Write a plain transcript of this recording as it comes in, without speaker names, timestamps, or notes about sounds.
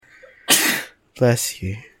Bless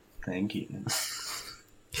you. Thank you.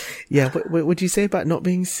 Yeah, what would you say about not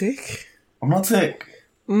being sick? I'm not sick.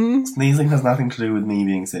 Sneezing has nothing to do with me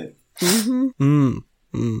being sick.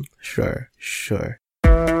 Sure.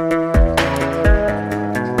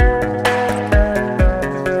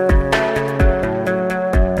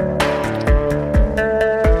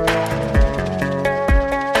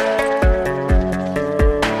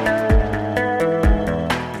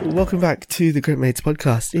 Welcome back to the Gritmates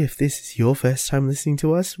podcast. If this is your first time listening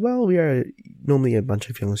to us, well, we are normally a bunch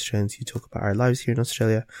of young Australians who talk about our lives here in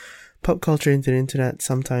Australia, pop culture into the internet.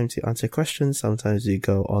 Sometimes we answer questions, sometimes we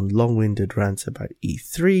go on long-winded rants about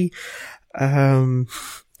E3.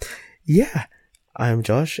 Yeah, I'm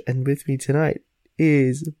Josh, and with me tonight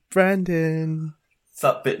is Brandon.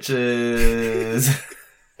 Sup, bitches?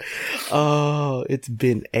 Oh, it's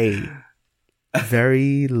been a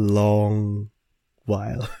very long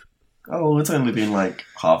while. Oh, it's only been like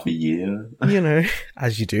half a year. You know,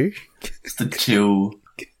 as you do. Just a chill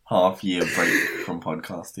half-year break from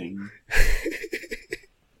podcasting.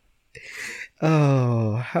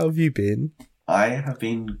 Oh, how have you been? I have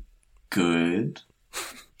been good.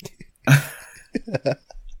 The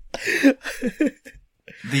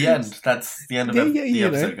end. That's the end of the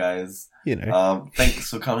episode, guys. You know. Thanks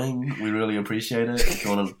for coming. We really appreciate it. If you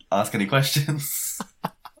want to ask any questions.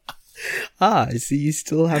 I see you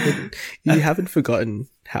still haven't forgotten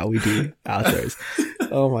how we do outros.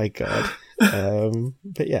 Oh my god.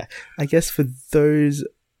 But yeah, I guess for those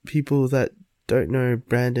people that don't know,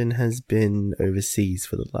 Brandon has been overseas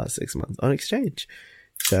for the last 6 months on exchange.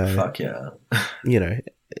 So fuck yeah. You know,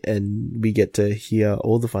 and we get to hear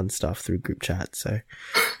all the fun stuff through group chat. So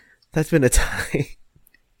that's been a time.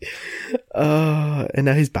 And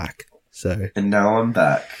now he's back. And now I'm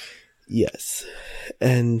back. Yes.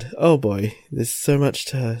 And oh boy, there's so much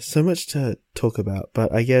to talk about,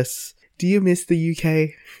 but I guess, do you miss the UK?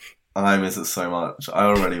 I miss it so much. I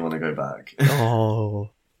already want to go back. Oh.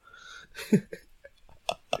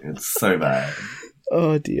 It's so bad.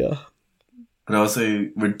 Oh dear. But I also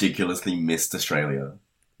ridiculously missed Australia.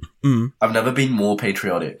 I've never been more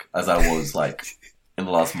patriotic as I was like in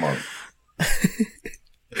the last month.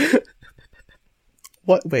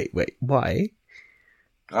 What? Wait, why?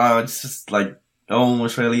 Oh, it's just like, oh,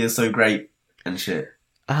 Australia is so great and shit.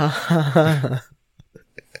 Oh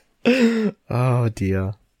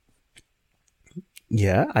dear.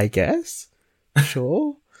 Yeah, I guess.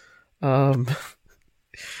 Sure. The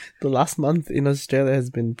last month in Australia has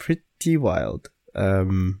been pretty wild.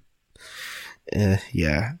 Yeah.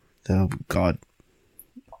 Oh god.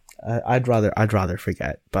 I'd rather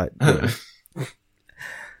forget, but you know.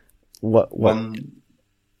 What?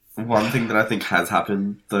 One thing that I think has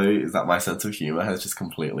happened, though, is that my sense of humour has just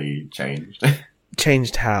completely changed.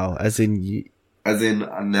 Changed how? As in,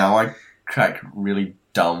 now I crack really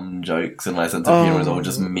dumb jokes, and my sense of humour is all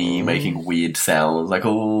just me making weird sounds, like,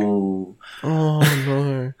 oh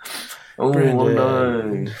no. Oh,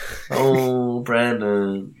 Brandon. no. Oh,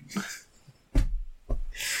 Brandon.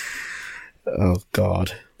 Oh,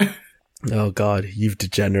 God. Oh, God. You've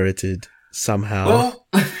degenerated somehow.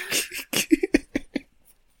 Oh.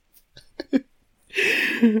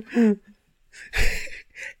 The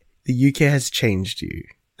UK has changed you.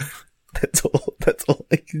 That's all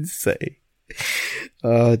I can say.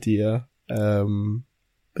 Oh dear.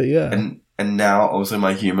 But yeah. And now also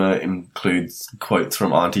my humour includes quotes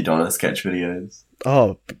from Auntie Donna sketch videos.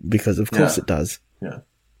 Oh, because of course it does.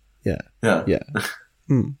 Yeah.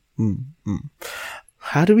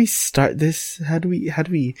 How do we start this? How do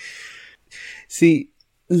we see?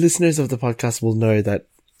 Listeners of the podcast will know that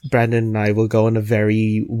Brandon and I will go on a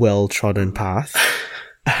very well-trodden path.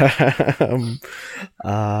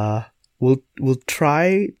 We'll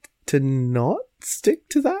try to not stick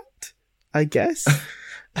to that, I guess.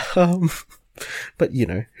 But you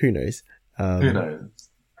know, who knows? Who knows?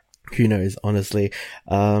 Who knows, honestly.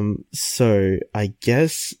 So I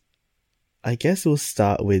guess we'll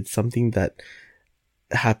start with something that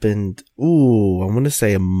happened, I want to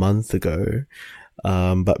say a month ago.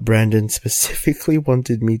 But Brandon specifically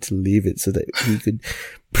wanted me to leave it so that he could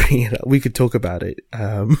bring it up. We could talk about it,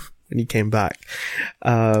 when he came back.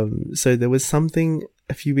 So there was something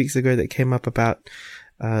a few weeks ago that came up about,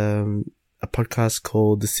 a podcast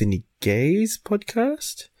called the Sydney Gays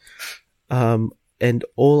podcast. And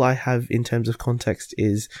all I have in terms of context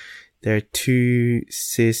is there are two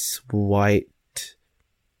cis white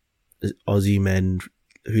Aussie men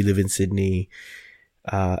who live in Sydney,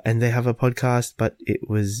 and they have a podcast, but it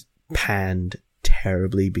was panned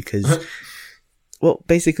terribly because, well,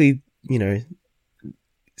 basically, you know,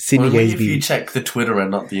 Sydney Only Gays if you check the Twitter and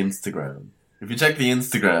not the Instagram. If you check the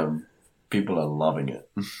Instagram, People are loving it.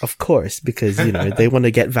 Of course, because, you know, they want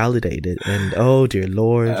to get validated. And, oh, dear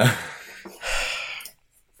Lord.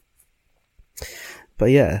 But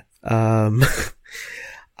yeah, I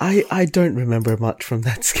don't remember much from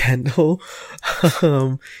that scandal.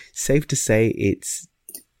 Safe to say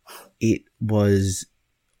it was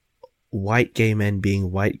white gay men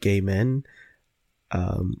being white gay men,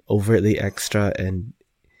 overtly extra and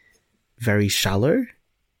very shallow.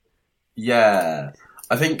 Yeah.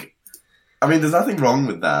 There's nothing wrong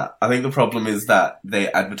with that. I think the problem is that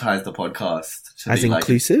they advertise the podcast to as be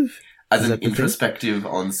inclusive? As an introspective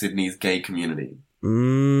on Sydney's gay community.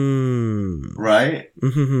 Mm. Right?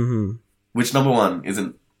 Which, number one,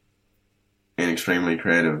 isn't an extremely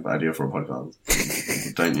creative idea for a podcast.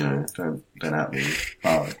 Don't at me.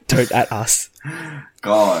 Don't at us.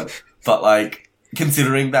 God. But, like,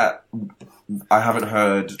 considering that I haven't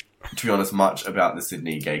heard, to be honest, much about the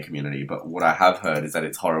Sydney gay community, but what I have heard is that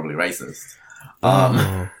it's horribly racist.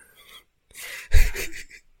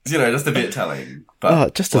 You know, just a bit telling.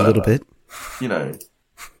 But just whatever. A little bit. You know,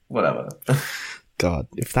 whatever. God,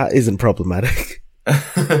 if that isn't problematic.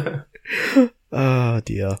 Oh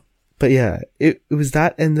dear. But yeah, it was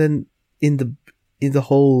that, and then in the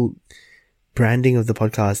whole branding of the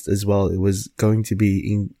podcast as well, it was going to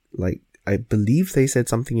be I believe they said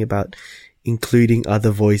something about including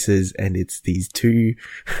other voices, and it's these two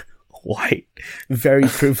white, very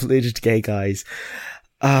privileged gay guys.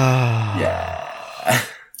 Yeah.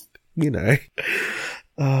 You know.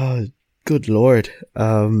 Good Lord.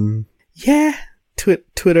 Yeah.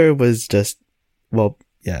 Twitter was just, well,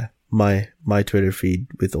 yeah, my Twitter feed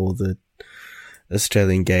with all the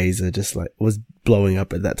Australian gays are just like, was blowing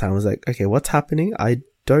up at that time. I was like, okay, what's happening? I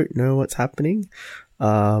don't know what's happening.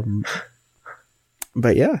 But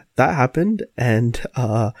yeah, that happened. And,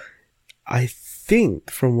 I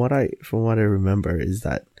think from what I remember is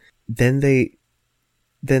that then they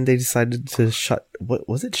decided to shut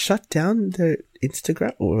down their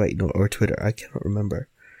Instagram or Twitter. I cannot remember.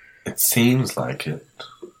 It seems like it.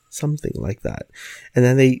 Something like that. And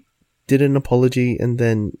then they did an apology, and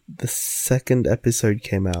then the second episode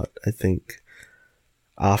came out, I think,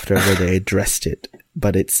 after where they addressed it.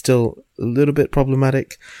 But it's still a little bit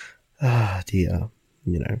problematic. Dear.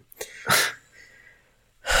 You know.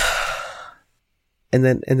 And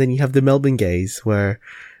then you have the Melbourne gays, where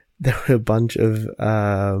there were a bunch of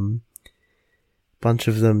them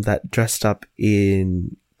that dressed up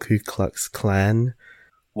in Ku Klux Klan.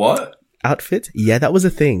 What? Outfit? Yeah, that was a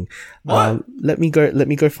thing. What? Let me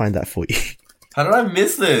go find that for you. How did I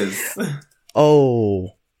miss this?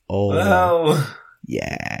 Oh. Wow.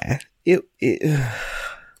 Yeah. It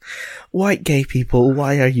white gay people,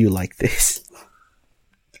 why are you like this?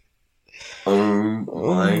 Oh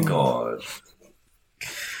my God.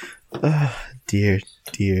 Dear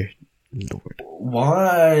Lord.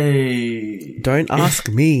 Why? Don't ask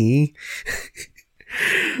me.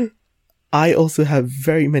 I also have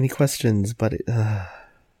very many questions, but it,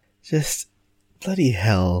 just bloody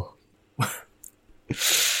hell.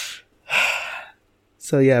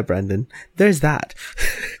 So yeah, Brandon, there's that.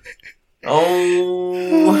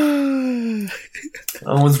 Oh,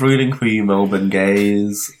 I was rooting for you, Melbourne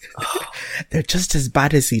gays. They're just as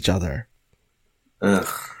bad as each other. Ugh.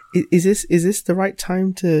 Is this the right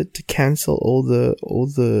time to cancel all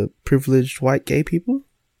the privileged white gay people?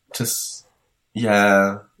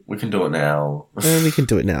 Yeah. We can do it now. We can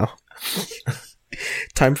do it now.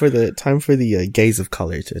 Time for the gays of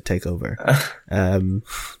color to take over.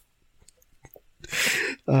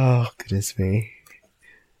 Oh goodness me!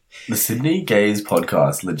 The Sydney Gays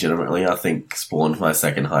podcast legitimately, I think, spawned my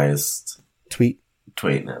second highest tweet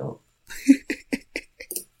now.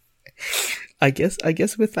 I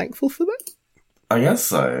guess we're thankful for that. I guess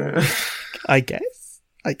so. I guess.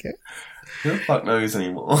 Who the fuck knows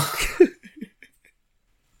anymore?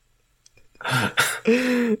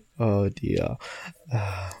 Oh dear.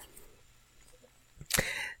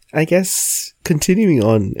 I guess continuing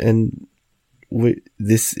on, and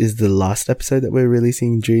this is the last episode that we're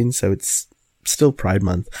releasing in June, so it's still Pride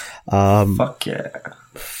Month. Fuck yeah.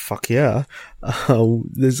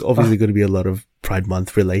 There's obviously going to be a lot of Pride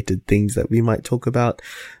Month related things that we might talk about,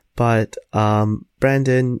 but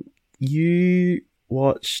Brandon, you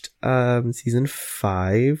watched season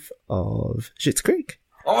 5 of Schitt's Creek.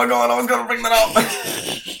 Oh my God, I was going to bring that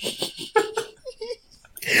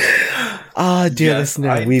up. Dear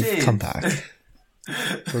listener, we've come back.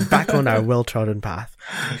 We're back on our well-trodden path.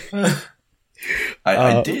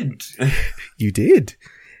 I did. You did.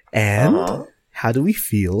 And how do we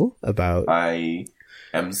feel about... I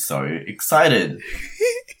am so excited.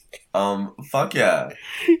 Fuck yeah.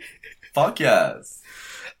 Fuck yes.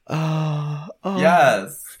 Oh.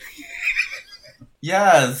 Yes.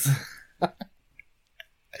 Yes.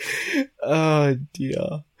 Oh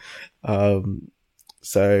dear.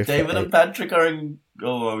 So David and Patrick are in.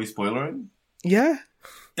 Oh, are we spoilering? yeah.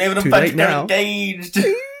 David and Too late Patrick now. are engaged.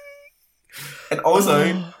 And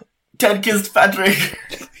also, Ted kissed Patrick.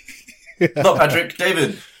 Not Patrick,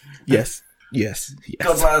 David. Yes. Yes.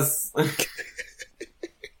 God Yes. bless.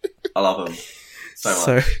 I love him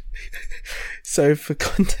so much. So for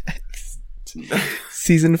context,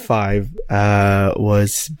 season 5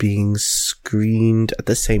 was being screened at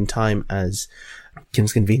the same time as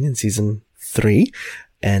Kim's Convenience season 3,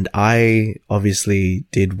 and I obviously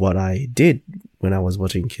did what I did when I was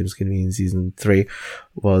watching Kim's Convenience season 3,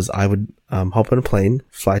 was I would hop on a plane,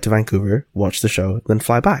 fly to Vancouver, watch the show, then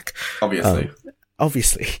fly back.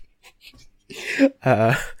 Obviously.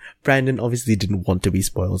 Brandon obviously didn't want to be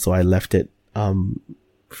spoiled, so I left it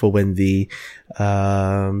for when the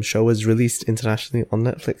show was released internationally on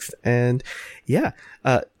Netflix. And yeah,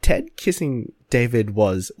 Ted kissing David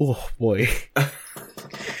was, oh boy.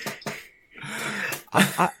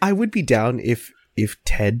 I would be down if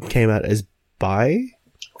Ted came out as bi.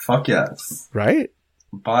 Fuck yes. Right?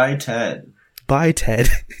 Bye, Ted. Bi Ted.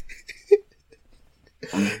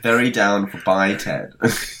 I'm very down for bye, Ted.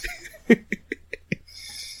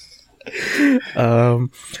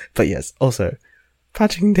 But yes, also,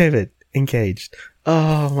 Patrick and David engaged.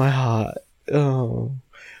 Oh, my heart. Oh,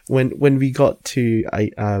 when we got to,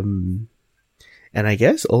 and I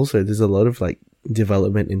guess also there's a lot of like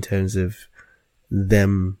development in terms of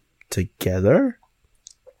them together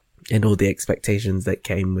and all the expectations that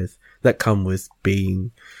come with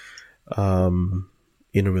being,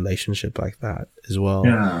 in a relationship like that as well.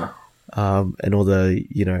 Yeah. And all the,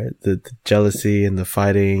 the jealousy and the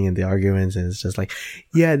fighting and the arguments, and it's just like,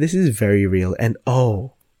 yeah, this is very real. And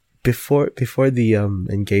before the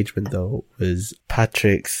engagement though was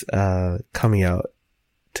Patrick's coming out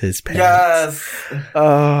to his parents. Yes.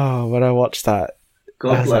 Oh, when I watched that,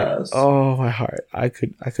 God bless. like, oh, my heart, I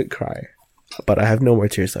could cry, but I have no more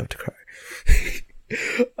tears left to cry.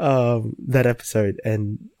 That episode,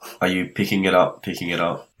 and are you picking it up?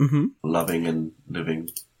 mm-hmm. Loving and living.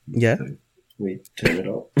 Yeah. So we turn it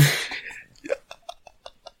up.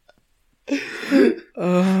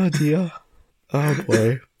 Oh dear. Oh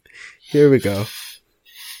boy. Here we go.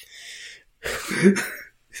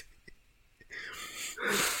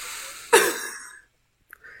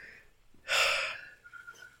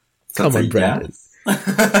 Come on, Brandon. Yes.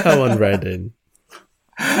 Come on, Brandon.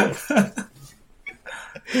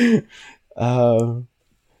 But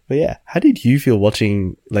yeah, how did you feel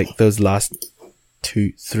watching like those last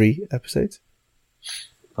 3 episodes?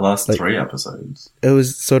 The last 3 episodes. It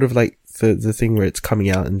was sort of like the thing where it's coming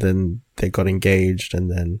out and then they got engaged and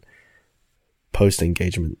then post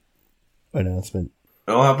engagement announcement.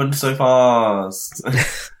 It all happened so fast.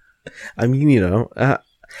 I mean,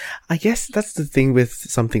 I guess that's the thing with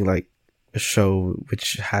something like a show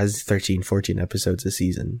which has 13, 14 episodes a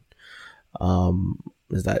season.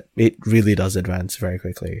 Is that it really does advance very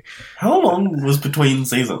quickly. How long was between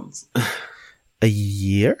seasons? A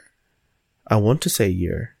year? I want to say a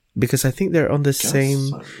year. Because I think they're on the same...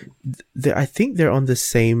 So. I think they're on the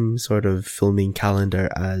same sort of filming calendar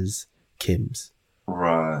as Kim's.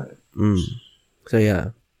 Right. So yeah.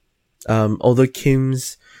 Although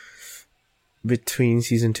Kim's between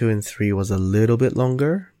season 2 and 3 was a little bit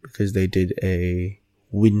longer because they did a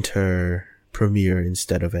winter premiere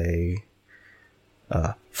instead of a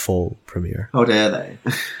fall premiere. How dare they?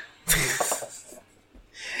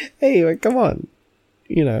 Hey, come on.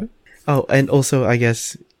 Oh, and also, I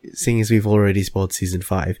guess, seeing as we've already spoiled season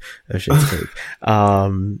 5 of Schitt's Creek,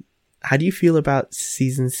 how do you feel about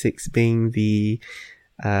season 6 being the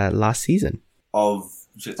last season of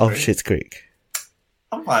Schitt's Creek?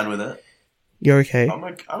 I'm fine with it. You're okay? I'm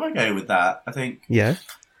okay with that. I think Yeah.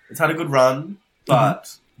 it's had a good run,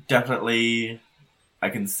 but definitely I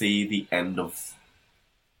can see the end of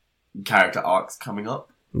character arcs coming up.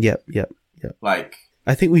 Yep. Like,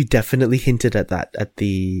 I think we definitely hinted at that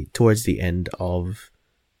towards the end of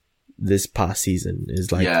this past season.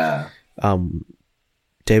 Is like, yeah,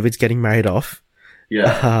 David's getting married off.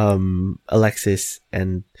 yeah, Alexis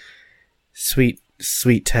and sweet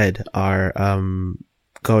Ted are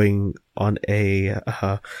going on a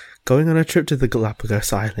trip to the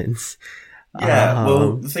Galapagos Islands. yeah.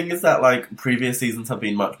 Well, the thing is that like previous seasons have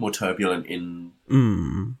been much more turbulent in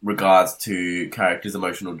regards to characters'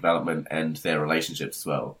 emotional development and their relationships as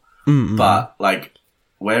well. But like,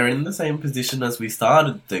 we're in the same position as we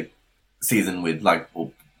started the season with, like,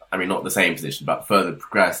 well, I mean, not the same position, but further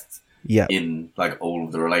progressed. Yeah. In like all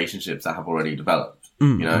of the relationships that have already developed.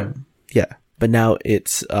 you know? Yeah. But now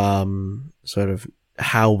it's, sort of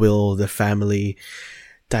how will the family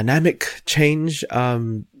dynamic change?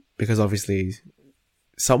 Because obviously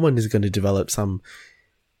someone is going to develop some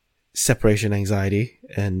separation anxiety,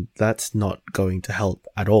 and that's not going to help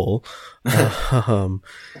at all.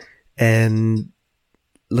 And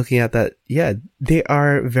looking at that, yeah, they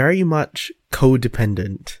are very much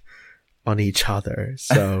codependent on each other.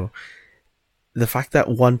 So the fact that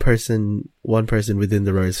one person within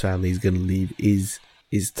the Rose family is going to leave is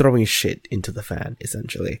throwing shit into the fan,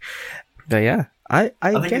 essentially. But yeah, I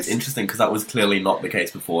think guess it's interesting because that was clearly not the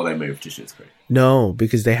case before they moved to Schitt's Creek. No,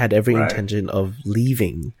 because they had every intention of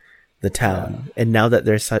leaving the town. Yeah. And now that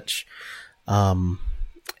they're such a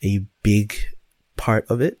big part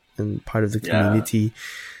of it and part of the community,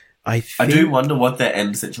 I do wonder what their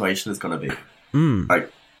end situation is going to be.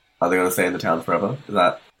 Like, are they going to stay in the town forever? Is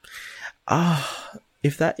that...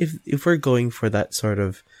 if we're going for that sort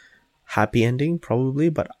of happy ending, probably,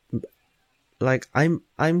 but like I'm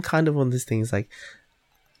kind of on this thing, is like,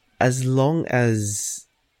 as long as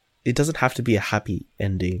it doesn't have to be a happy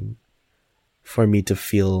ending for me to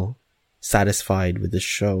feel satisfied with the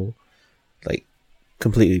show, like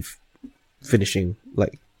completely finishing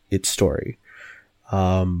like its story.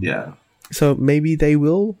 So maybe they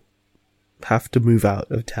will have to move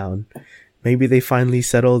out of town. Maybe they finally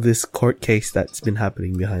settle this court case that's been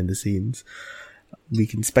happening behind the scenes. We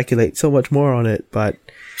can speculate so much more on it, but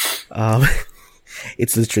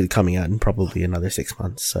it's literally coming out in probably another 6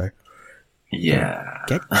 months. So yeah,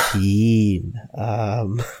 get keen.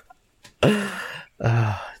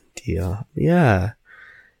 Dear, yeah.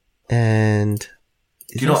 And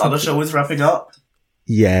do you know what other show is wrapping up?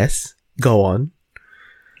 Yes, go on.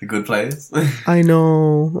 The Good Place. I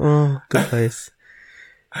know. Oh, Good Place.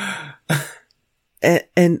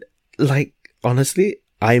 and like, honestly,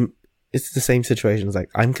 it's the same situation. It's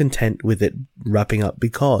like, I'm content with it wrapping up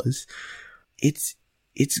because it's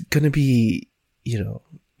gonna be, you know,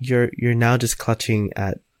 you're now just clutching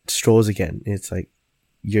at straws again. It's like,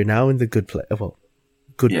 you're now in the good place. Well,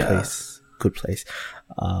 good place.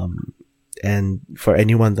 And for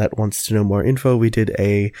anyone that wants to know more info, we did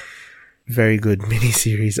a very good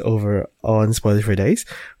mini-series over on Spoiler for Days,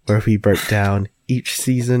 where we broke down each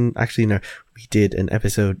season. Actually, no, we did an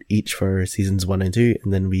episode each for seasons 1 and 2,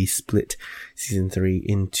 and then we split season 3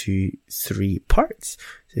 into 3 parts.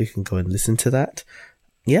 So you can go and listen to that.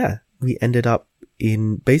 Yeah, we ended up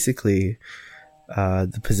in basically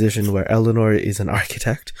the position where Eleanor is an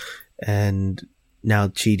architect, and now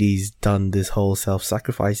Chidi's done this whole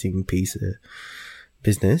self-sacrificing piece of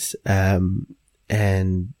business.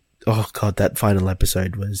 And oh god, that final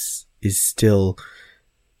episode is still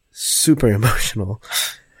super emotional.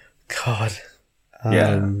 God.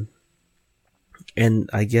 And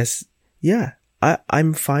I guess, yeah,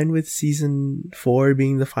 I'm fine with season 4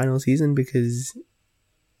 being the final season because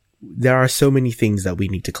there are so many things that we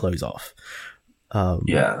need to close off.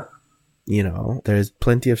 You know, there's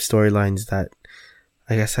plenty of storylines that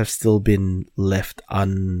I guess have still been left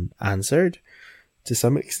unanswered to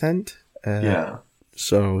some extent.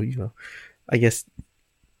 So, you know, I guess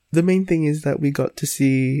the main thing is that we got to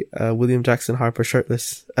see William Jackson Harper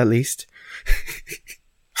shirtless, at least.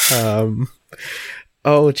 Oh,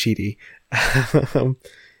 Chidi.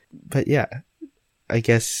 But yeah, I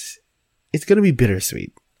guess it's going to be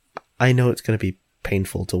bittersweet. I know it's going to be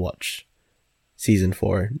painful to watch season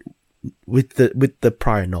 4 with the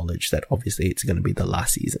prior knowledge that obviously it's going to be the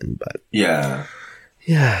last season, but yeah,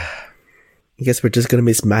 I guess we're just going to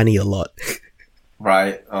miss Manny a lot.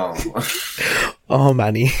 Right. Oh. Oh,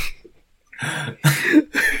 Manny.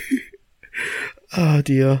 Oh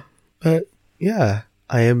dear. But yeah,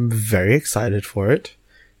 I am very excited for it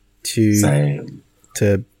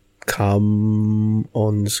to come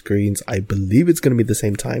on screens. I believe it's going to be the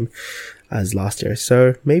same time as last year,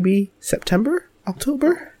 so maybe September,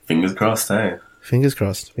 October. Fingers crossed, eh? Fingers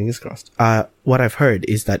crossed. What I've heard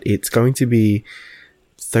is that it's going to be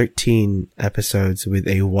 13 episodes with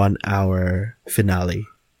a 1-hour finale.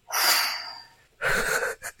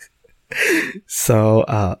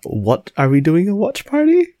 So, what are we doing? A watch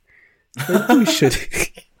party? Maybe we should.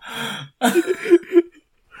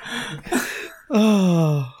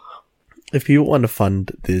 Oh, if you want to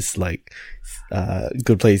fund this, like,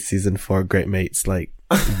 Good Place season 4 Great Mates, like,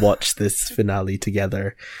 watch this finale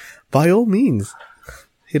together, by all means,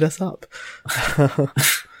 hit us up.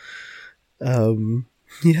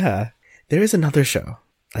 Yeah, there is another show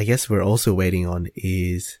I guess we're also waiting on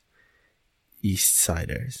is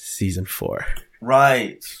Eastsiders season 4.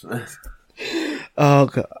 Right. Oh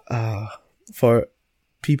god. For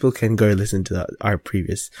people can go listen to our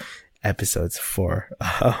previous episodes for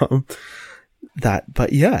that.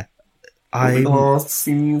 But yeah, the last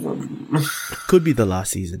season could be the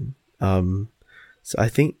last season. So I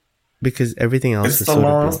think because everything else it's is the sort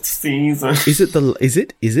last of season.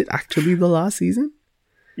 Is it actually the last season?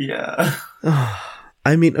 Yeah.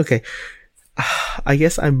 I mean, okay. I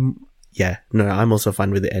guess I'm also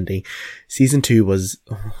fine with the ending. Season 2 was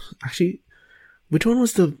actually, which one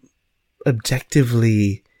was the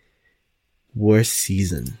objectively worst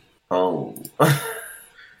season? Oh.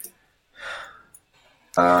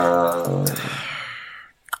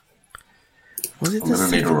 Was it I'm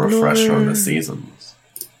gonna need a refresher on the seasons.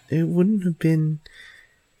 It wouldn't have been.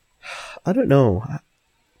 I don't know.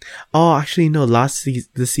 Oh, actually, no.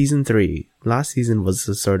 The season 3. Last season was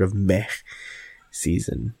a sort of meh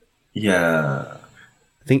season. Yeah.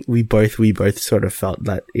 I think we both sort of felt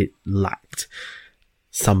that it lacked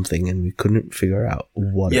something, and we couldn't figure out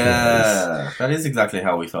what it was. Yeah, that is exactly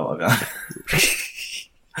how we felt about it.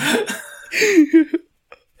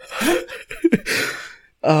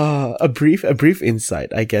 A brief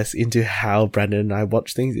insight, I guess, into how Brandon and I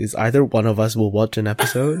watch things is either one of us will watch an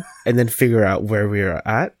episode and then figure out where we are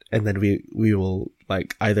at, and then we will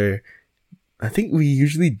like either. I think we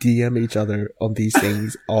usually DM each other on these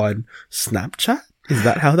things on Snapchat. Is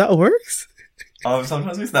that how that works?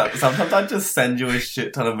 Sometimes we snap. Sometimes I just send you a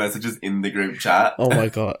shit ton of messages in the group chat. Oh my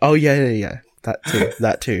god! Oh yeah.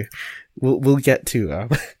 That too. We'll get to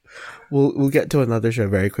we'll get to another show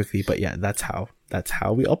very quickly. But yeah, that's how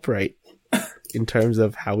we operate in terms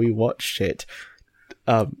of how we watch shit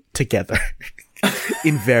together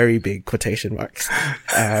in very big quotation marks.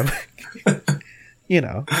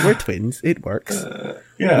 We're twins. It works.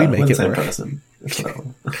 Yeah, we make it same work. Person.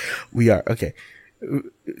 We are okay.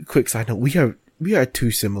 Quick side note: we are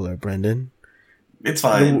too similar, Brendan. It's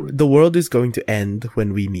fine. The world is going to end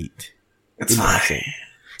when we meet. It's fine.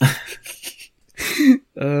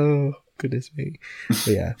 Oh goodness me! But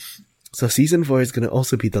yeah. So season 4 is going to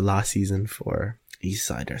also be the last season for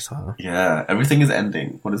Eastsiders, huh? Yeah, everything is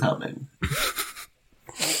ending. What is happening?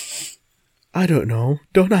 I don't know.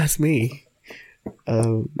 Don't ask me.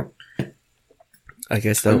 I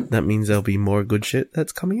guess that means there'll be more good shit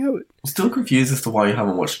that's coming out. I'm still confused as to why you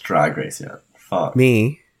haven't watched Drag Race yet. Fuck.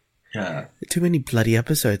 Me? Yeah. Too many bloody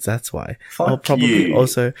episodes, that's why. Fuck probably you.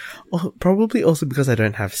 also because I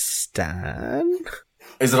don't have Stan.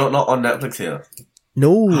 Is it not on Netflix here?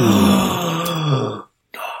 No.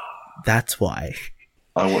 That's why.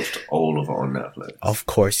 I watched all of it on Netflix. Of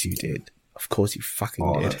course you did. Of course you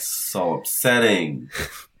fucking did. That's so upsetting.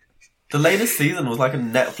 The latest season was like a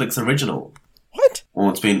Netflix original. What? Well,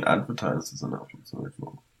 it's been advertised as a Netflix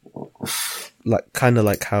original. Like, kind of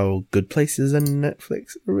like how Good Place is a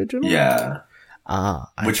Netflix original? Yeah.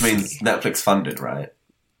 Which means Netflix funded, right?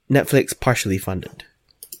 Netflix partially funded.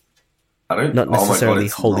 Not necessarily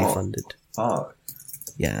wholly funded. Fuck.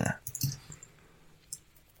 Yeah.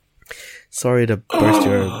 Sorry to burst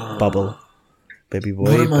your bubble, baby boy.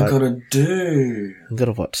 What am I gonna do? I'm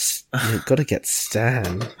gonna watch. You gotta get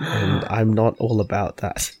Stan, and I'm not all about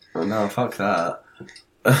that. Oh, no, fuck that.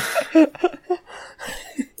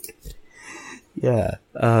 Yeah.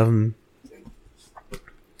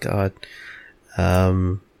 God.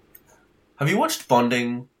 Have you watched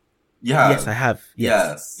Bonding? Yeah. Yes, I have.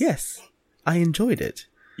 Yes. I enjoyed it.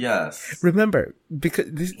 Yes. Remember,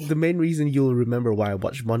 because the main reason you'll remember why I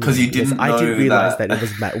watched Bonding because you didn't know I didn't realize that it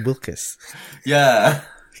was Matt Wilkus. Yeah.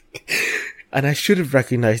 And I should have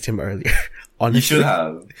recognized him earlier. Honestly. You should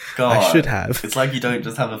have. God. I should have. It's like you don't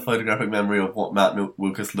just have a photographic memory of what Matt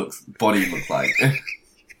Wilkus' body looks like.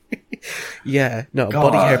 Yeah, no,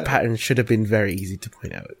 God. body hair pattern should have been very easy to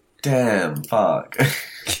point out. Damn, fuck.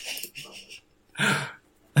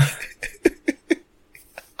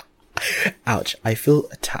 Ouch, I feel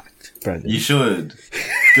attacked, Brandon. You should.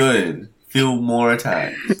 Good. Feel more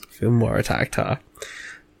attacked. Feel more attacked, huh?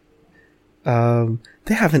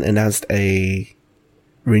 They haven't announced a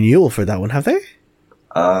renewal for that one, have they?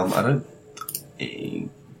 I don't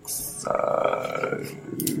think so.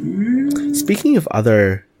 Speaking of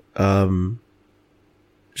other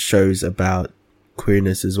shows about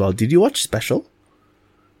queerness as well, did you watch Special?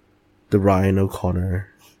 The Ryan O'Connor.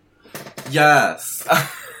 Yes.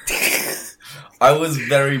 I was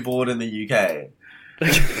very bored in the UK.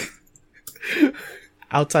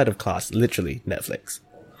 Outside of class, literally Netflix.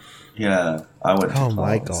 Yeah, I went to class.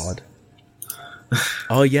 My god.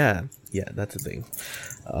 Oh yeah, that's a thing.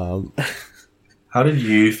 How did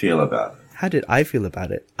you feel about it? How did I feel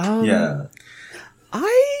about it? Yeah.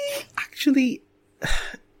 I actually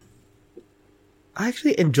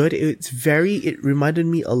enjoyed it. It reminded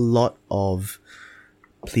me a lot of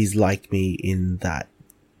Please Like Me in that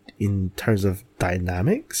in terms of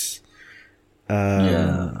dynamics.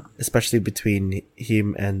 Especially between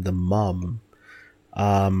him and the mom.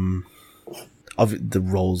 Of the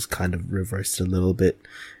roles kind of reversed a little bit.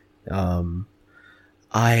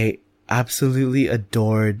 I absolutely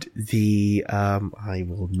adored the, I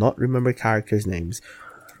will not remember characters' names.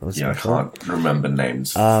 I can't remember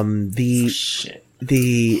names. The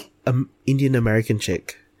Indian American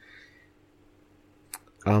chick,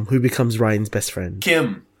 who becomes Ryan's best friend.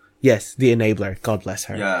 Kim. Yes, the enabler. God bless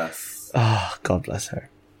her. Yes. Oh, God bless her.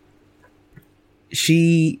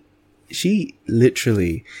 She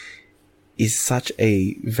literally is such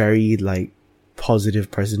a very, like,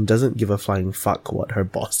 positive person. Doesn't give a flying fuck what her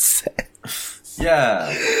boss says.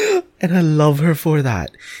 Yeah. And I love her for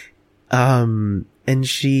that. And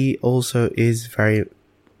she also is very,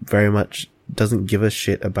 very much doesn't give a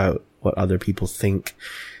shit about what other people think.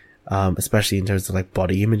 Especially in terms of, like,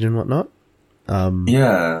 body image and whatnot.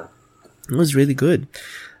 Yeah. It was really good.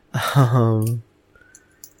 But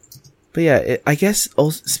yeah, I guess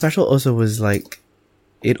also, Special also was like,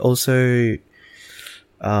 it also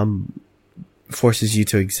forces you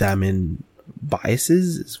to examine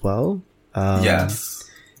biases as well. Yes.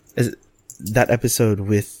 That episode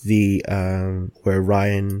with the where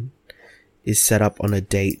Ryan is set up on a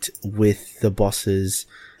date with the boss's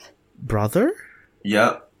brother.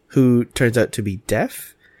 Yeah. Who turns out to be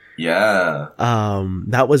deaf. Yeah.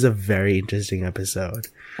 That was a very interesting episode.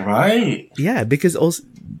 Right. Yeah, because also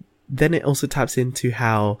then it also taps into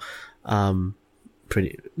how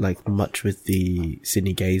pretty like much with the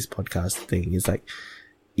Sydney Gaze podcast thing is like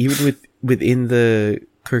even within the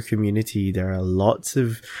queer community there are lots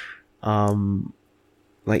of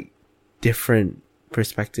like different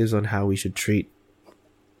perspectives on how we should treat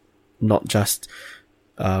not just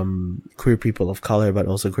queer people of color but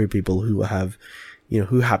also queer people who have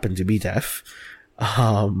who happen to be deaf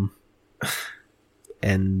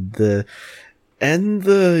and the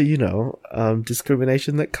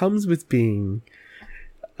discrimination that comes with being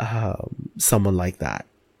someone like that.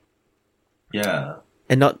 Yeah.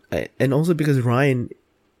 And also because Ryan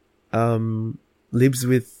lives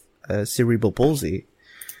with cerebral palsy.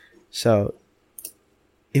 So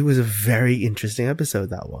it was a very interesting episode,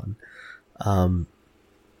 that one.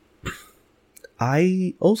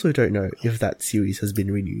 I also don't know if that series has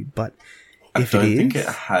been renewed, but if it is, I don't think it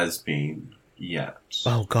has been yet.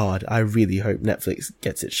 Oh God, I really hope Netflix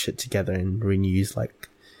gets its shit together and renews like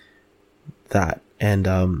that. And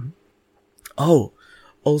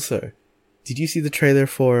also, did you see the trailer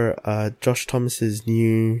for Josh Thomas's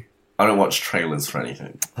new? I don't watch trailers for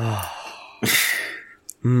anything.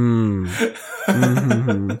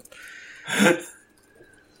 Mm-hmm.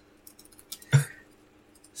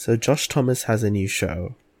 So Josh Thomas has a new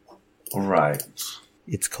show. Right.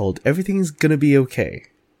 It's called Everything's Gonna Be Okay.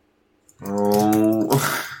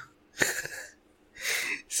 Oh.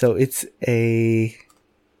 So it's a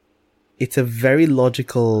very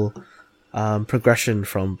logical progression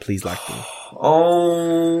from Please Like Me.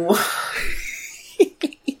 Oh.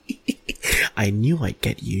 I knew I'd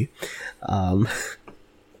get you.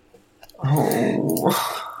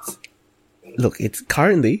 Look, it's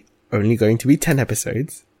currently only going to be 10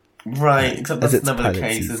 episodes. Right, except that's never the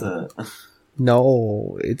case, season. Is it?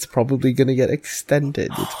 No, it's probably going to get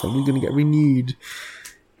extended. It's probably going to get renewed.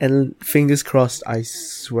 And fingers crossed, I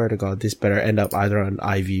swear to God, this better end up either on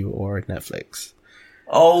iView or Netflix.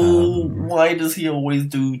 Oh, why does he always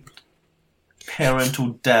do parental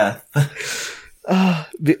death?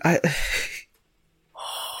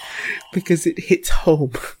 Because it hits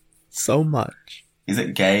home so much. Is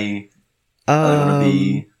it gay? Are there going to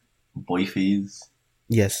be boyfies?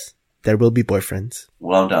 Yes, there will be boyfriends.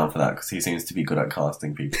 Well, I'm down for that because he seems to be good at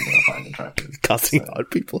casting people that I find attractive. Casting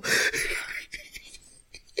hot people.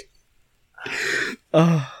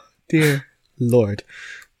 Oh, dear Lord.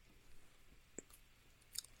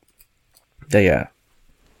 Yeah.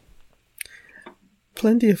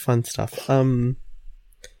 Plenty of fun stuff. One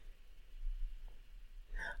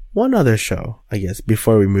other show, I guess,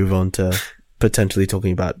 before we move on to potentially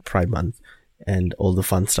talking about Pride Month and all the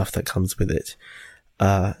fun stuff that comes with it.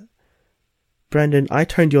 Brandon, I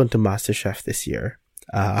turned you on to MasterChef this year.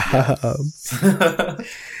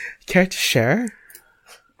 Care to share?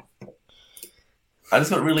 I just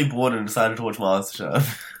got really bored and decided to watch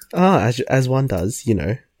MasterChef. As one does,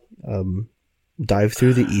 dive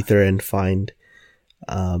through the ether and find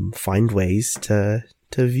ways to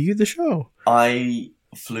view the show. I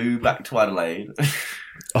flew back to Adelaide.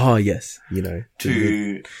 Oh yes,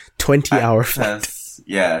 to 20-hour flight.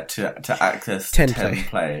 Yeah, to access 10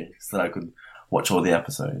 play so that I could watch all the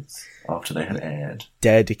episodes after they had aired.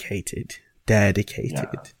 Dedicated. Yeah.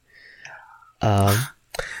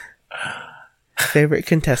 Favorite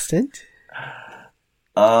contestant?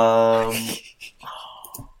 Oh,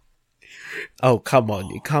 come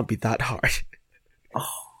on. It can't be that hard.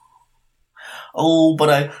 Oh,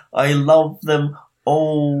 but I love them.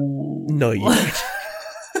 Oh. No, you don't.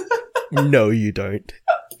 No, you don't.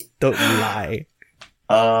 Don't lie.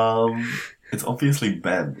 It's obviously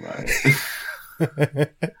Ben, right?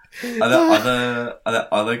 Are there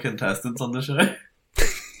other contestants on the show?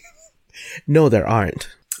 No, there aren't.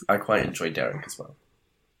 I quite enjoy Derek as well.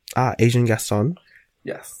 Asian Gaston?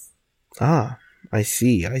 Yes. I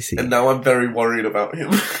see. And now I'm very worried about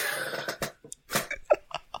him.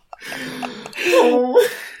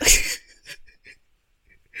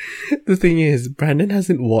 The thing is, Brandon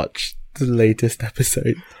hasn't watched the latest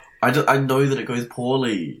episode. I know that it goes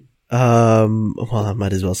poorly. Well, I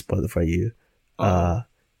might as well spoil it for you.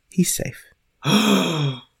 He's safe.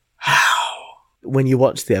 How? When you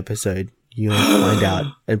watch the episode, you'll find out.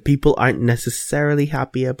 And people aren't necessarily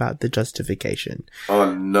happy about the justification.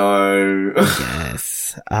 Oh no.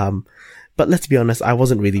 Yes. But let's be honest, I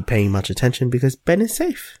wasn't really paying much attention because Ben is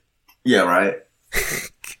safe. Yeah, right.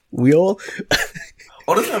 We all...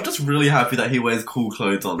 Honestly, I'm just really happy that he wears cool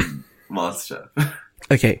clothes on MasterChef.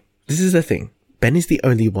 Okay, this is the thing. Ben is the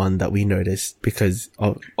only one that we noticed because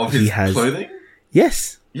of his clothing?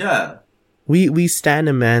 Yes. Yeah. We stan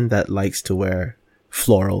a man that likes to wear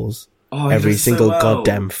florals every single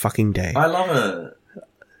goddamn fucking day. I love it.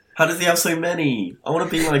 How does he have so many? I want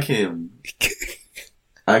to be like him.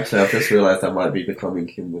 Actually, I've just realised I might be becoming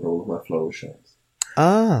him with all of my floral shirts.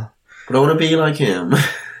 But I want to be like him.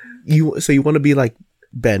 So you want to be like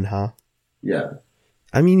Ben, huh? Yeah.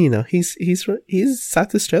 I mean, you know, he's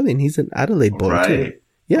South Australian. He's an Adelaide boy too.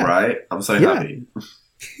 Yeah. Right. I'm so happy.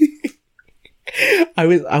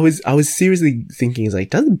 I was seriously thinking, like,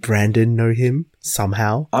 doesn't Brandon know him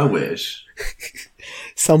somehow? I wish.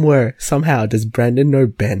 Somehow, does Brandon know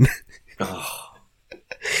Ben?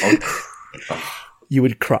 You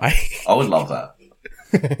would cry. I would love that.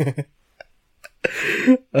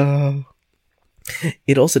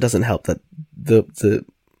 It also doesn't help that the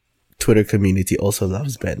Twitter community also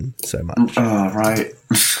loves Ben so much. Right.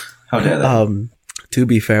 How dare they? To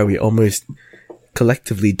be fair, we almost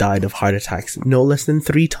collectively died of heart attacks no less than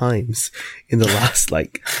 3 times in the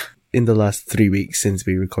last 3 weeks since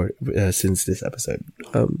we since this episode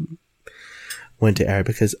went to air,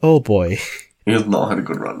 because oh boy, he has not had a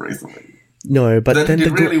good run recently. No, but then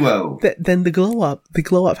did really well. Then the glow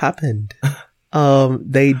up happened.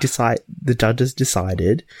 The judges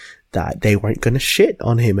decided that they weren't going to shit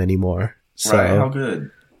on him anymore. So, right, how good.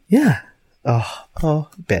 Yeah. Oh,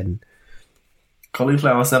 Ben.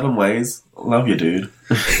 Cauliflower 7 ways. Love you, dude.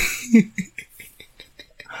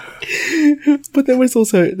 But there was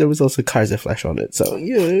also Kaiser flesh on it, so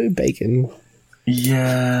yeah, bacon.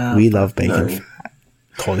 Yeah. We love bacon. No.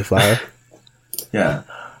 Cauliflower. Yeah.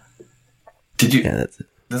 Did you... Yeah,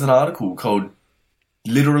 there's an article called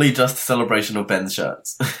literally just a celebration of Ben's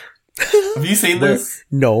shirts. Have you seen this?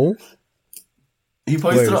 No. He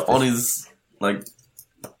posted it on his,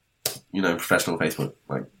 professional Facebook,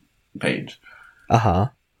 page. Uh-huh.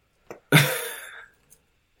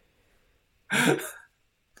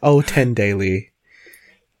 10 daily.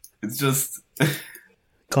 It's just...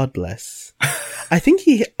 God bless. I think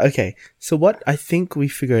so what I think we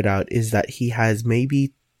figured out is that he has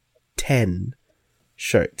maybe 10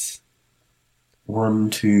 shirts. 1,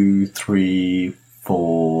 2, 3,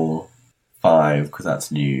 4, 5, because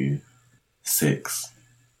that's new. 6,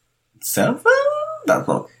 7? That's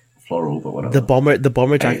not floral, but whatever. The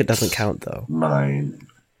bomber jacket 8, doesn't count, though. 9.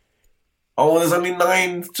 Oh, there's only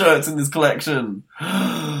 9 shirts in this collection.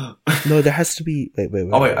 No, there has to be... Wait.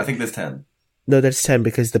 Oh, wait, I think there's 10. No, there's 10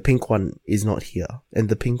 because the pink one is not here. And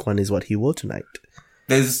the pink one is what he wore tonight.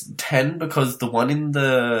 There's 10 because the one in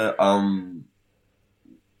the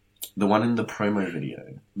promo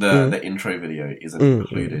video, the intro video, isn't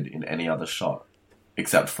included in any other shot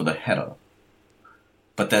except for the header.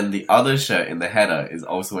 But then the other shirt in the header is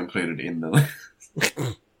also included in the list.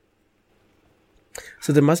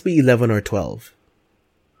 So there must be 11 or 12.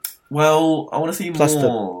 Well, I want to see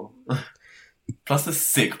more. Plus the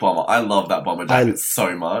sick bomber. I love that bomber jacket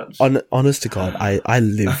so much. Honest to God, I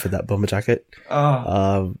live for that bomber jacket.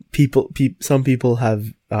 Some people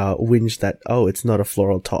have whinged that, it's not a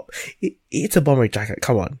floral top. It's a bomber jacket.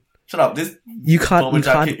 Come on. Shut up. This bomber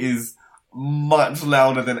jacket is much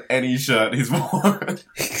louder than any shirt he's worn.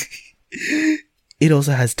 It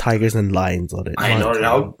also has tigers and lions on it. I know.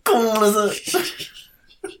 How cool is it?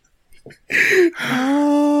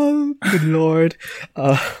 Oh, good Lord.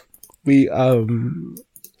 So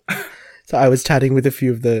So I was chatting with a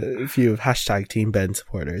few of hashtag Team Ben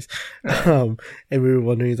supporters, and we were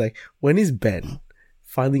wondering like, when is Ben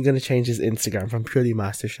finally going to change his Instagram from purely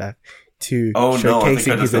MasterChef to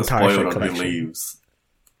showcasing his entire shirt collection?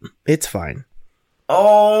 It's fine.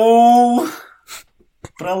 Oh,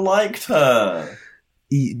 but I liked her.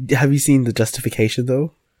 Have you seen the justification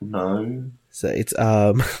though? No. So it's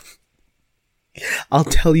I'll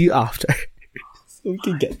tell you after, so we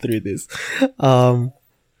can get through this.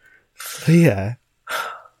 Yeah,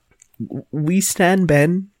 we stan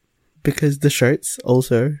Ben because the shirts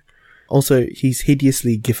also he's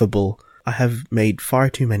hideously gifable. I have made far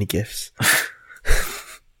too many gifs.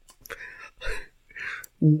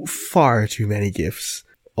 Far too many gifs.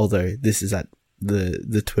 Although this is at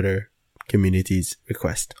the Twitter community's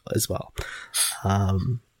request as well.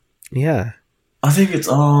 Yeah. I think it's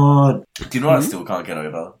odd. Do you know what I still can't get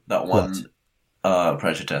over? That one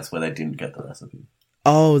pressure test where they didn't get the recipe.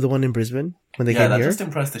 Oh, the one in Brisbane when they came here? Yeah, that just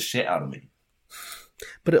impressed the shit out of me.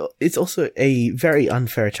 But it's also a very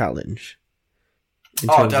unfair challenge.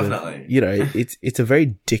 Oh, definitely. Of, it's a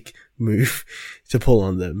very dick move to pull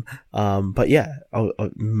on them. But yeah,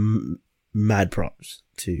 mad props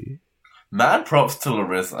to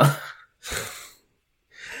Larissa.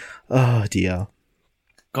 Oh dear.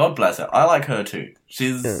 God bless her. I like her too.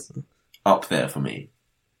 She's up there for me.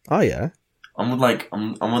 Oh yeah. I'm on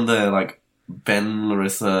the like Ben,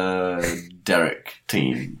 Larissa, Derek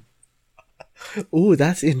team. Oh,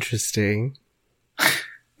 that's interesting.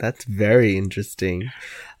 That's very interesting.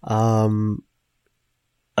 I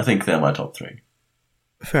think they're my top 3.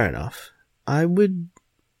 Fair enough. I don't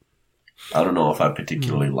know if I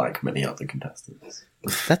particularly like many other contestants.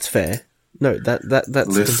 That's fair. No, that's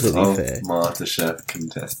List completely of fair. MasterChef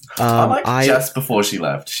contestants. I liked Jess before she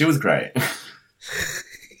left. She was great.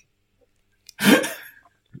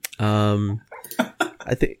 I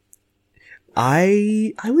think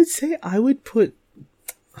I would say I would put.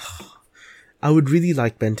 I would really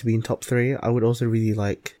like Ben to be in top 3. I would also really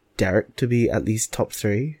like Derek to be at least top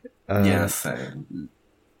 3. Yes, I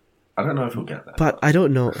don't know if he'll get that. But I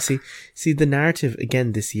don't know. See the narrative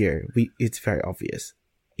again this year. It's very obvious.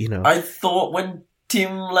 I thought when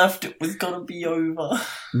Tim left, it was gonna be over.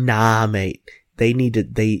 Nah, mate. They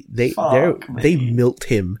needed they milked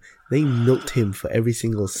him. They milked him for every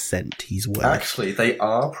single cent he's worth. Actually, they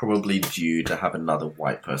are probably due to have another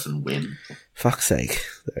white person win. Fuck's sake.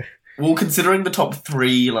 Well, considering the top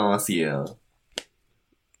 3 last year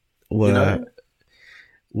were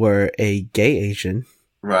a gay Asian,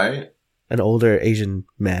 right? An older Asian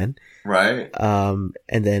man, right? And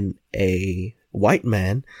then a white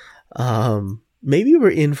man. Maybe we're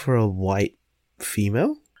in for a white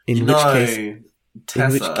female. In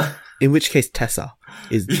which case Tessa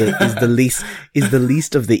is the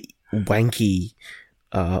least of the wanky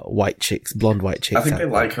white chicks, blonde white chicks. I think they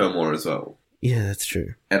like her more as well. Yeah, that's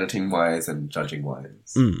true. Editing wise and judging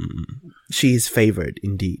wise. She is favoured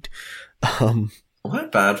indeed. Am I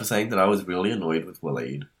bad for saying that I was really annoyed with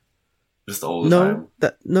Waleed? Just all the time.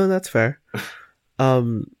 That's fair.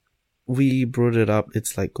 We brought it up.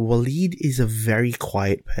 It's like Waleed is a very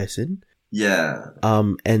quiet person. Yeah.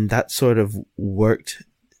 And that sort of worked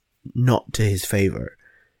not to his favor,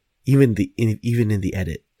 even in the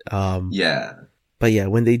edit. Yeah. But yeah,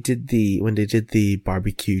 when they did the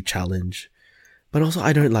barbecue challenge, but also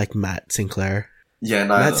I don't like Matt Sinclair. Yeah,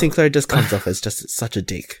 neither. Matt Sinclair just comes off as just such a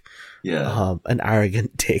dick. Yeah. An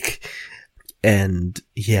arrogant dick. And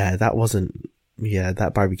yeah, that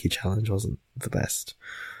barbecue challenge wasn't the best.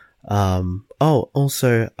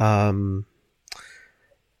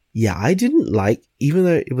 Yeah, I didn't like, even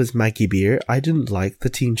though it was Maggie Beer, I didn't like the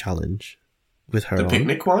team challenge with her. The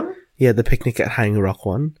picnic one? Yeah, the picnic at Hang Rock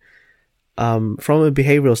one. From a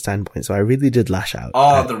behavioral standpoint, so I really did lash out.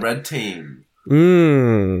 Oh, the red team.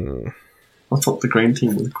 I thought the green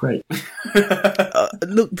team was great.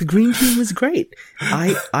 Look, the green team was great.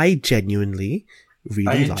 I genuinely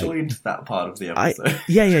really enjoyed that part of the episode.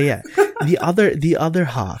 Yeah. The other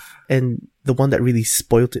half, and the one that really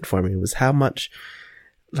spoilt it for me, was how much,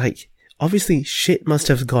 like, obviously shit must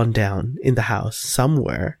have gone down in the house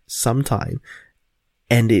somewhere, sometime,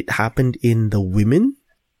 and it happened in the women.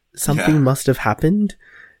 Something must have happened,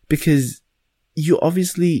 because you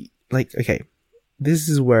obviously, like, okay, this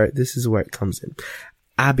is where it comes in.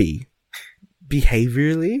 Abby,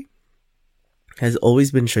 behaviorally, has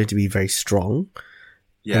always been shown to be very strong.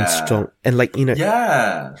 Yeah. And strong, and like,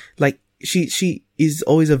 like she is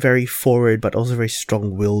always a very forward but also very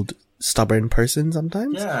strong-willed, stubborn person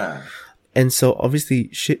sometimes. Yeah. And so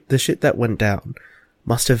obviously the shit that went down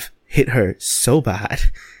must have hit her so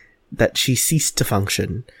bad that she ceased to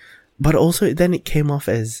function. But also then it came off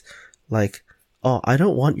as like, oh, I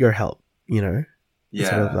don't want your help, you know? Yeah.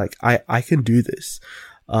 Sort of like, I can do this.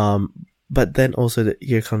 But then also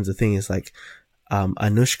here comes the thing is like,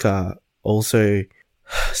 Anushka also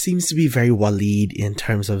seems to be very Waleed in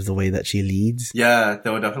terms of the way that she leads. Yeah,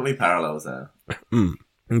 there were definitely parallels there.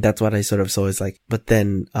 And that's what I sort of saw is like, but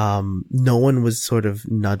then, no one was sort of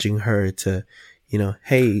nudging her to, you know,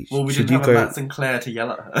 hey, well, we didn't have a Matt Sinclair to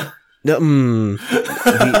yell at her. No,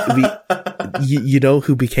 you know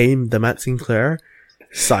who became the Matt Sinclair?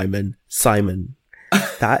 Simon.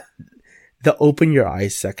 That, the open your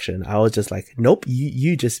eyes section, I was just like, nope,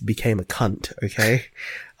 you just became a cunt, okay?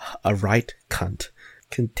 A right cunt.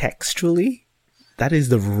 Contextually, that is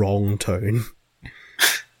the wrong tone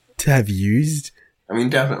to have used. I mean,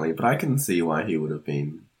 definitely, but I can see why he would have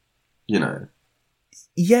been, you know.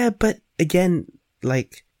 Yeah, but again,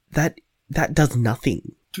 like, that does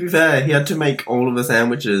nothing. To be fair, he had to make all of the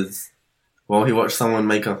sandwiches while he watched someone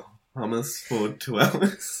make a hummus for 2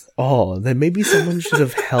 hours. Oh, then maybe someone should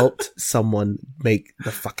have helped someone make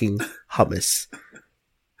the fucking hummus.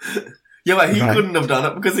 Yeah, but he couldn't have done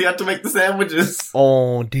it because he had to make the sandwiches.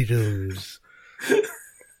 Oh, diddles.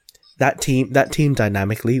 That team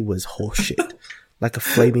dynamically was horseshit. Like a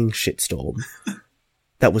flaming shitstorm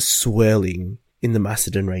that was swirling in the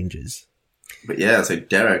Macedon Ranges. But yeah, so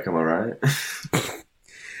Derek, am I right?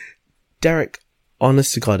 Derek,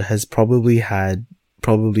 honest to God, has probably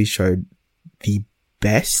showed the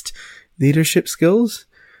best leadership skills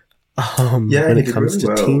when it comes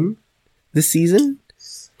to team this season.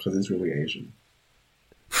 Because he's really Asian.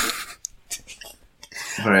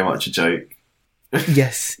 Very much a joke.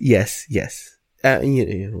 Yes. Yeah.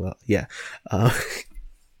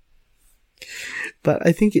 But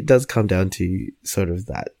I think it does come down to sort of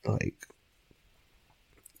that, like,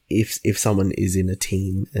 if someone is in a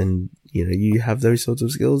team and, you know, you have those sorts of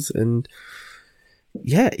skills, and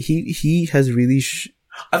yeah, he has really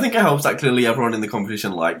I think it helps that clearly everyone in the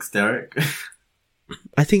competition likes Derek.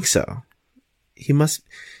 I think so. He must,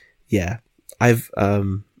 yeah. I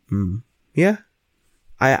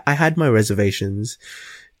had my reservations.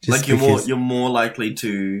 Like you're more likely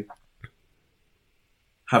to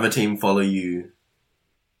have a team follow you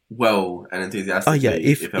well and enthusiastically. Oh yeah,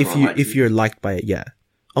 if you're liked by it, yeah.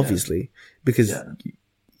 Obviously. Because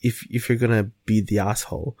if you're gonna be the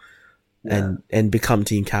asshole and become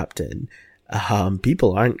team captain,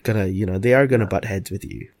 people aren't gonna, you know, they are gonna butt heads with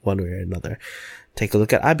you one way or another. Take a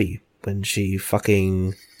look at Abby when she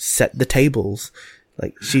fucking set the tables.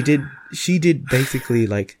 Like she did basically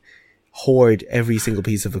like hoard every single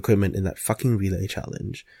piece of equipment in that fucking relay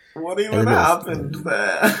challenge. What even happened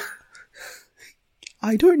there?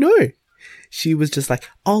 I don't know. She was just like,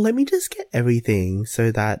 oh, let me just get everything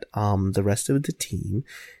so that the rest of the team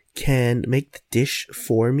can make the dish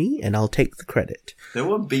for me and I'll take the credit. They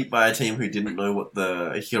were beat by a team who didn't know what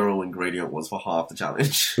the hero ingredient was for half the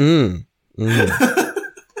challenge.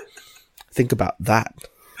 Think about that.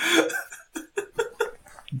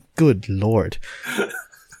 Good Lord.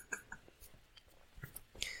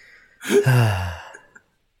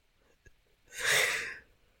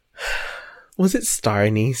 Was it Star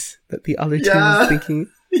Anise that the other team was thinking?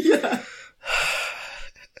 Yeah.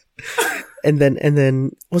 And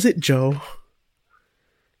then was it Joe?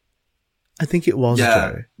 I think it was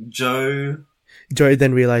Joe. Joe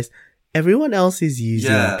then realized everyone else is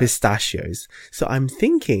using pistachios. So I'm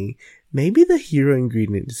thinking maybe the hero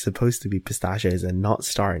ingredient is supposed to be pistachios and not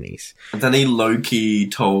star anise. And then he low-key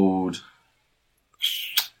told...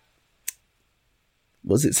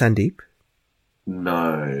 Was it Sandeep?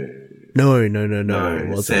 No. No.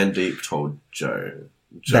 Sandeep told Joe.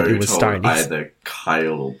 Joe that it was told star anise. Either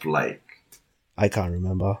Kyle or Blake. I can't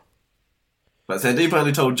remember. But Sandeep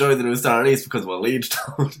only told Joe that it was star anise because Waleed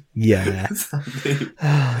told Sandeep.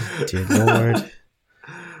 Oh, dear Lord.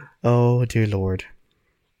 Oh, dear Lord.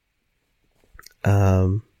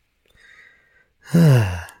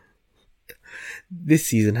 This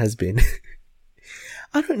season has been...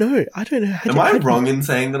 I don't know. Am I wrong in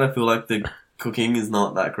saying that I feel like the cooking is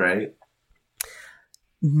not that great?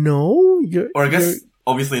 No, Or I guess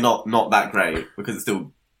obviously not that great because it's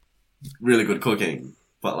still really good cooking.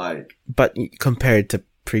 But like, but compared to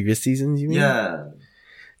previous seasons, you mean? Yeah.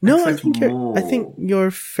 No, I think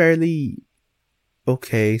you're fairly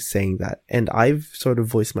okay saying that. And I've sort of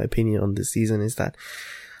voiced my opinion on this season is that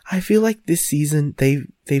I feel like this season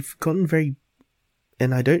they've gotten very,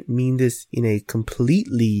 and I don't mean this in a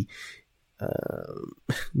completely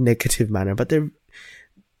negative manner, but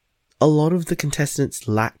a lot of the contestants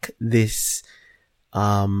lack this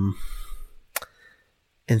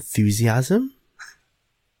enthusiasm.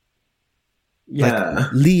 Yeah.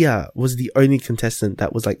 Like, Leah was the only contestant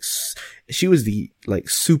that was like, she was the like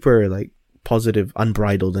super like positive,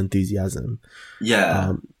 unbridled enthusiasm.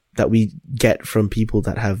 Yeah. That we get from people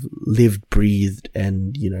that have lived, breathed,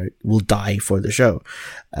 and, you know, will die for the show.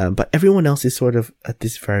 But everyone else is sort of at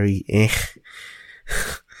this very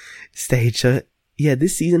stage. So yeah,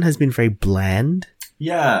 this season has been very bland.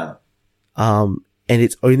 Yeah. And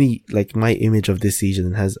it's only like my image of this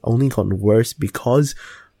season has only gotten worse because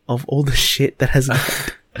of all the shit that has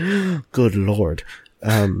happened. Good Lord.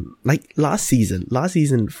 Like last season,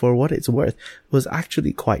 for what it's worth, was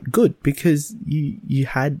actually quite good because you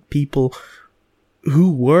had people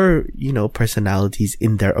who were, you know, personalities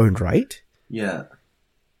in their own right. Yeah.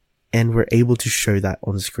 And were able to show that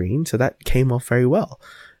on screen. So that came off very well.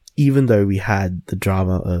 Even though we had the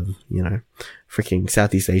drama of, you know, freaking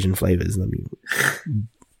Southeast Asian flavors. Let me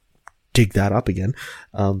dig that up again.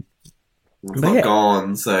 It's not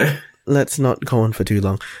gone, so let's not go on for too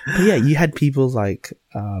long. But yeah, you had people like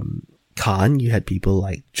Khan, you had people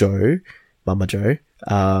like Joe, Mama Joe,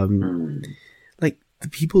 like the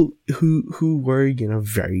people who were, you know,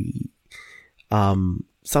 very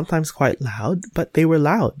sometimes quite loud, but they were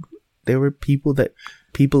loud. They were people that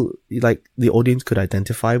people like the audience could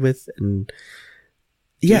identify with, and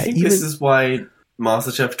yeah. Do you think this is why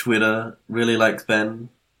MasterChef Twitter really likes Ben?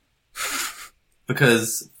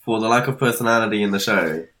 Because for the lack of personality in the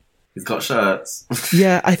show, he's got shirts.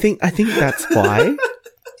 Yeah, I think that's why.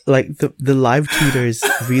 Like the live tweeters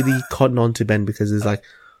really cotton on to Ben because it's like,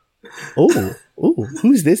 oh,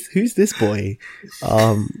 who's this boy?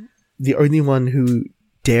 The only one who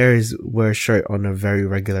dares wear a shirt on a very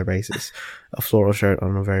regular basis, a floral shirt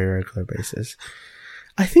on a very regular basis.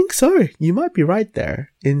 I think so. You might be right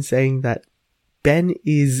there in saying that Ben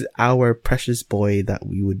is our precious boy that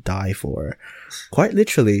we would die for. Quite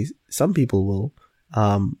literally, some people will.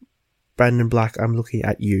 Brandon Black, I'm looking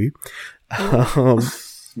at you.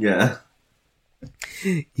 Yeah.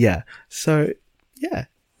 Yeah. So, yeah.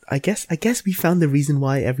 I guess we found the reason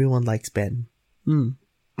why everyone likes Ben.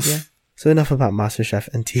 Yeah. So enough about MasterChef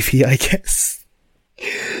and TV, I guess.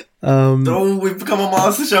 Oh, we've become a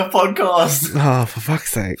MasterChef podcast. Oh, for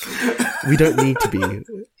fuck's sake. We don't need to be.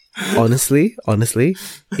 Honestly,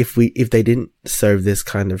 if they didn't serve this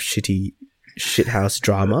kind of shithouse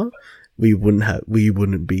drama, we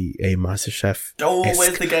wouldn't be a MasterChef. Oh,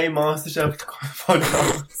 where's the gay MasterChef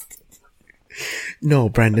podcast? No,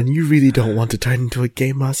 Brandon, you really don't want to turn into a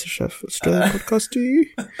gay MasterChef Australian podcast, do you?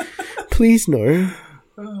 Please no.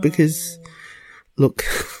 Because, look,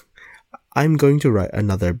 I'm going to write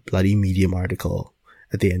another bloody Medium article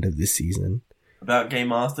at the end of this season. About gay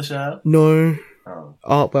MasterChef? No.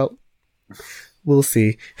 Oh, well, we'll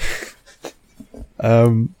see.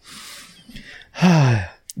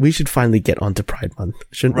 We should finally get on to Pride Month,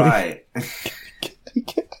 shouldn't we? Right.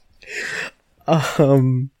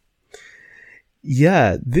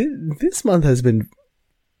 Yeah, this month has been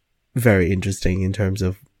very interesting in terms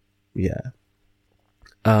of,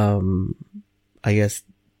 I guess,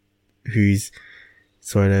 who's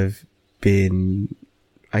sort of been,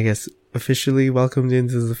 I guess, officially welcomed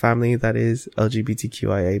into the family that is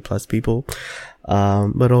LGBTQIA plus people.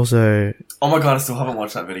 But also... Oh my god, I still haven't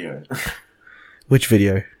watched that video. Which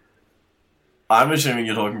video? I'm assuming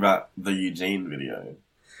you're talking about the Eugene video.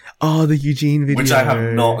 Oh, the Eugene video. Which I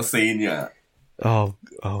have not seen yet. Oh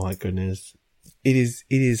my goodness. It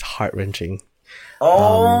is heart-wrenching.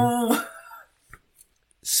 Oh!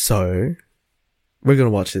 So, we're gonna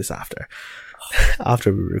watch this after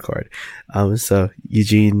we record. So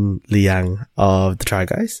Eugene Liang of the Try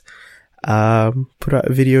Guys, put out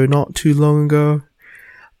a video not too long ago,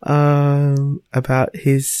 about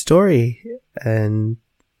his story and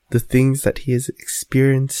the things that he has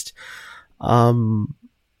experienced,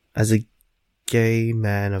 as a gay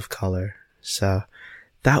man of color. So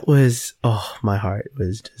that was, my heart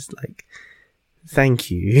was just like,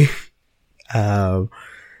 thank you.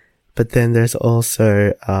 But then there's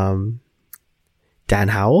also, Dan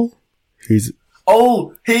Howell, who's...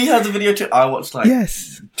 Oh, he has a video too. I watched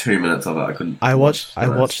yes 2 minutes of it. I couldn't. I watched,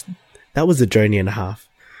 that was a journey and a half.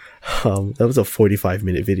 That was a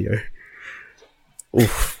 45-minute video.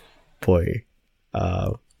 Oof, boy.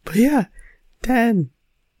 But yeah, Dan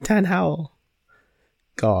Howell.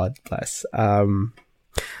 God bless.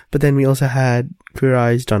 But then we also had Queer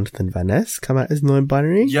Eye's Jonathan Van Ness come out as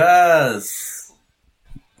non-binary. Yes!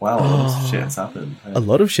 Wow, a lot of shit has happened. A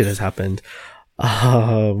lot of shit has happened.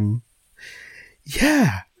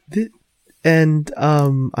 Yeah. And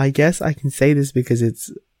I guess I can say this because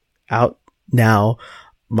it's out now.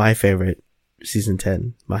 My favorite season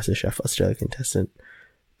 10 MasterChef Australia contestant,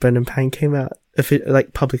 Brendan Pang, came out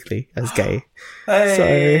like publicly as gay. Hey. So,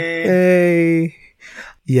 hey.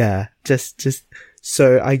 Yeah, just,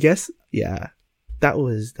 so I guess, yeah, that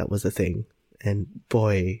was a thing. And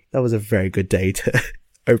boy, that was a very good day to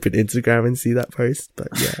open Instagram and see that post. But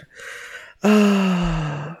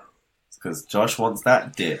yeah. It's because Josh wants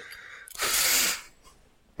that dick.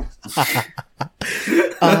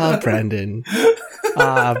 Brandon.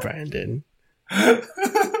 Brandon.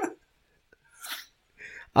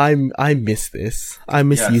 I miss this. I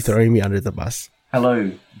miss you throwing me under the bus.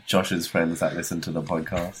 Hello, Josh's friends that listen to the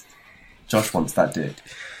podcast. Josh wants that dick.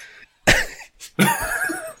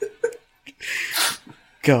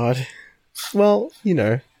 God. Well, you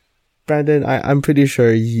know, Brandon, I'm pretty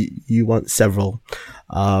sure you want several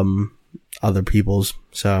other people's,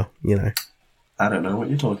 so, you know. I don't know what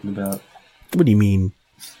you're talking about. What do you mean?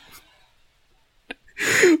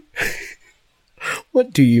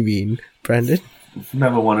 What do you mean, Brandon?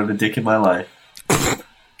 Never wanted a dick in my life.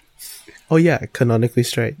 Oh yeah, canonically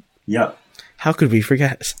straight. Yep. How could we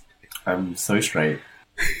forget? I'm so straight.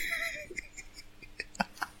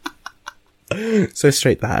 So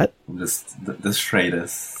straight that. I'm just the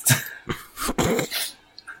straightest.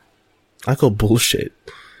 I call bullshit.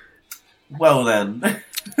 Well then.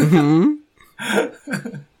 Mm-hmm.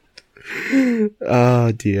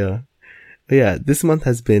 Oh dear. But yeah, this month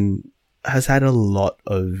has had a lot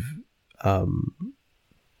of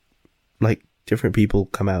like different people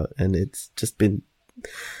come out, and it's just been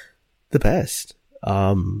the best.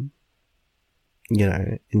 You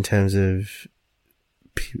know, in terms of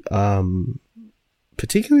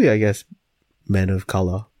particularly, I guess, men of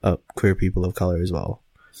color, queer people of color as well.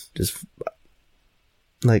 Just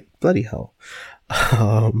like bloody hell.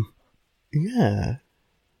 Yeah.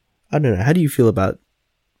 I don't know. How do you feel about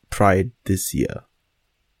Pride this year,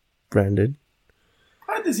 Brandon?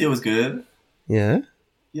 Pride this year was good. Yeah?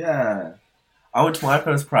 Yeah. I went to my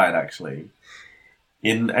first Pride, actually.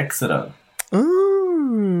 In Exeter.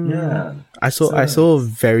 Oh. Yeah. I saw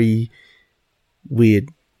very weird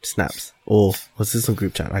snaps. Or was this on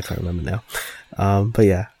group chat? I can't remember now. But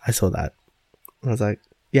yeah, I saw that. I was like,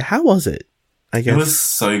 yeah, how was it? I guess. It was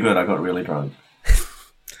so good. I got really drunk.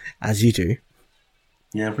 As you do.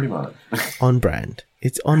 Yeah, pretty much. On brand.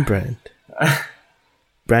 It's on brand.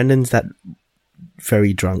 Brandon's that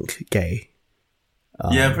very drunk gay.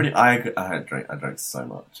 Yeah, pretty. I drank so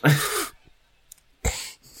much.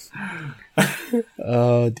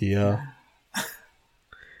 Oh dear.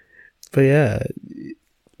 But yeah,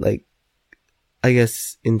 like, I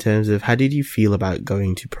guess in terms of how did you feel about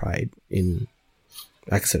going to Pride in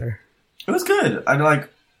Exeter? It was good. I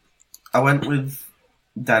went with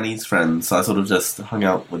Danny's friends, so I sort of just hung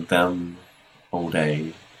out with them all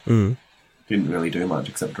day. Mm. Didn't really do much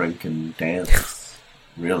except drink and dance.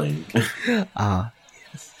 Really.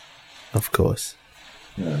 Yes. Of course.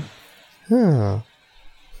 Yeah. Huh.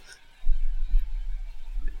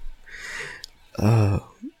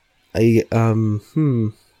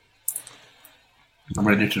 I'm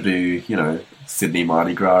ready to do, Sydney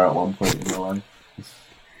Mardi Gras at one point in my life.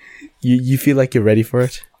 You feel like you're ready for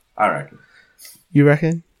it? I reckon. You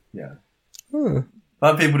reckon? Yeah. Huh. If I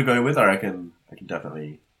have people to go with, I reckon I can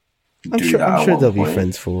definitely I'm sure there'll be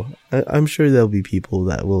friends for. I'm sure there'll be people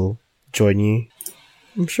that will join you.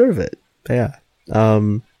 I'm sure of it. But yeah.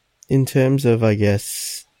 In terms of, I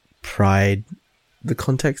guess, Pride, the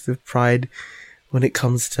context of Pride, when it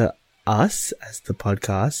comes to us as the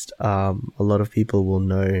podcast, a lot of people will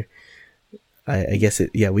know. I guess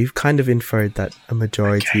we've kind of inferred that a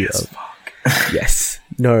majority of yes,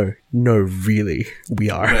 no, really, we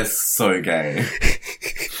are. We're so gay.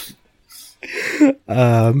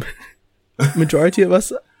 Majority of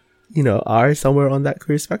us, are somewhere on that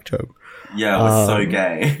queer spectrum. Yeah, we're so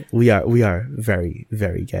gay. We are very,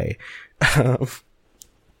 very gay.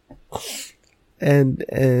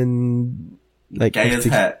 and like gay as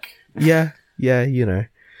heck. Yeah,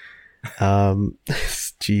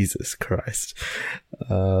 Jesus Christ.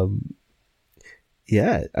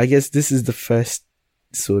 Yeah, I guess this is the first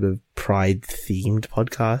sort of Pride themed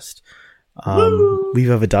podcast we've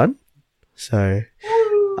ever done. So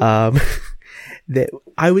I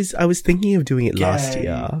was thinking of doing it last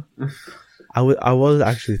year. I was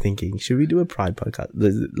actually thinking, should we do a Pride podcast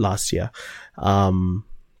last year? But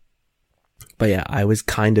yeah, I was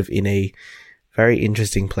kind of in a very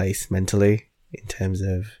interesting place mentally in terms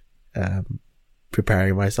of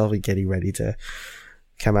preparing myself and getting ready to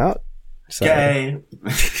come out. So, gay.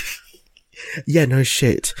 Yeah, no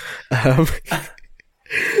shit. I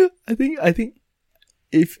think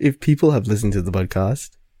if people have listened to the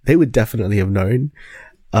podcast, they would definitely have known.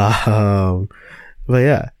 But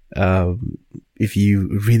yeah, if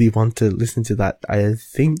you really want to listen to that, I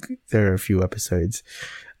think there are a few episodes,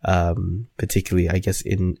 particularly, I guess,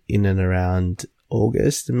 in and around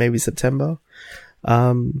August and maybe September.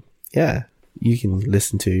 Yeah, you can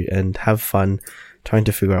listen to and have fun trying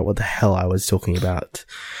to figure out what the hell I was talking about.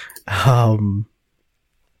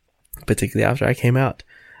 Particularly after I came out,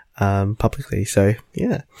 publicly. So,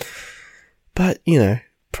 yeah. But, you know,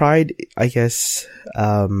 Pride, I guess,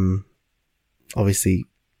 obviously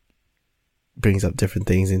brings up different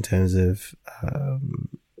things in terms of,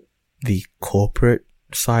 the corporate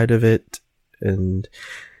side of it. And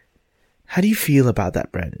how do you feel about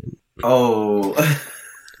that, Brandon? Oh,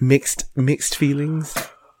 mixed feelings.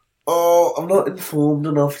 Oh, I'm not informed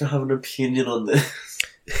enough to have an opinion on this.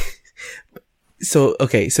 So,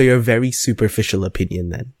 okay, so your very superficial opinion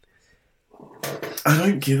then. I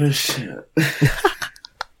don't give a shit.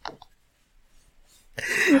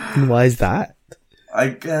 And why is that? I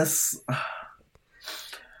guess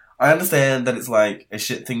I understand that it's like a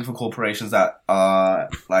shit thing for corporations that are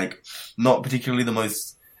like not particularly the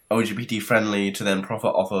most LGBT friendly to then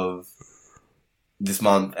profit off of this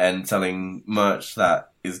month and selling merch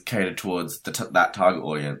that is catered towards that target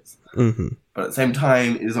audience. Mm-hmm. But at the same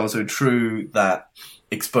time, it is also true that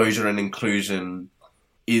exposure and inclusion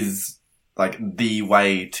is like the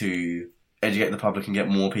way to educate the public and get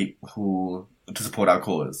more people to support our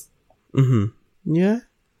cause. Mm-hmm. Yeah,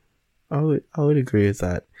 I would agree with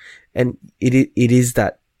that, and it is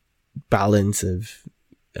that balance of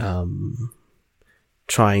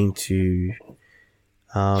trying to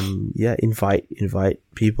invite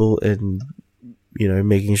people, and you know,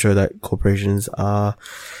 making sure that corporations are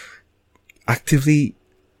actively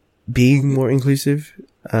being more inclusive,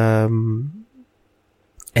 and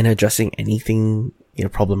addressing anything, you know,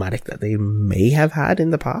 problematic that they may have had in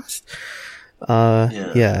the past.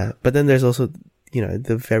 Yeah. But then there's also, you know,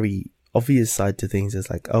 the very obvious side to things is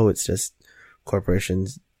like, oh, it's just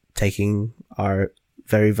corporations taking our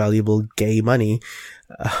very valuable gay money.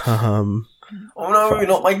 Oh no,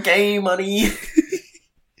 not my gay money.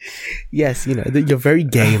 Yes, you know, your very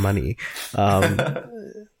gay money.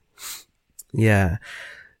 Yeah.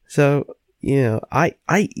 So, you know, I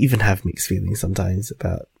even have mixed feelings sometimes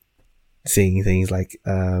about seeing things like,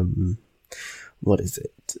 what is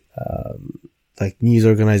it? Like news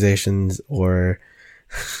organizations or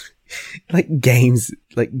like games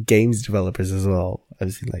developers as well.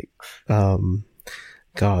 I've seen like,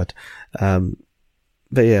 God.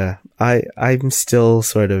 But yeah, I'm still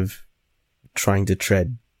sort of trying to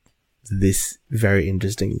tread this very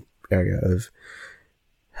interesting area of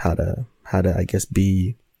how to, I guess,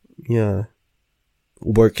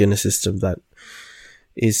 work in a system that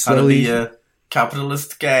is slowly... How to be a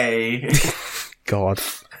capitalist gay. God.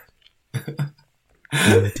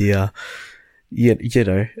 Oh dear. You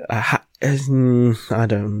know, I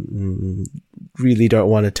really don't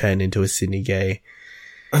want to turn into a Sydney gay.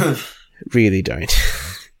 Really don't.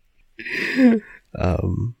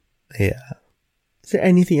 Yeah. Is there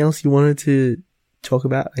anything else you wanted to talk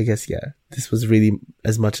about? I guess, yeah. This was really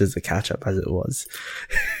as much as a catch-up as it was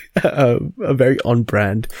a very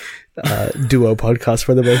on-brand duo podcast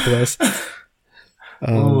for the both of us.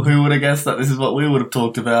 Who would have guessed that this is what we would have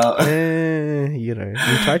talked about? You know,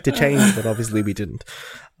 we tried to change, but obviously we didn't.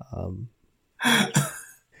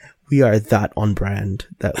 We are that on-brand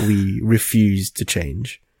that we refuse to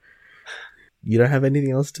change. You don't have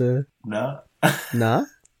anything else to... No. Nah?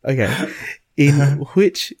 Okay. In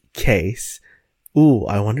which case... Ooh,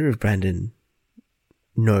 I wonder if Brandon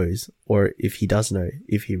knows, or if he does know,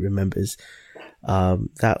 if he remembers,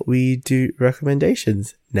 that we do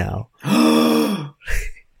recommendations now.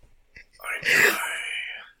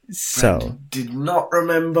 So... Brandon did not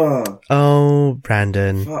remember. Oh,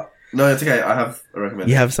 Brandon. No, it's okay. I have a recommendation.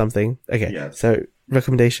 You have something? Okay. Yes. So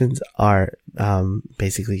recommendations are,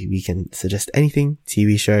 basically we can suggest anything: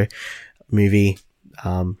 TV show, movie,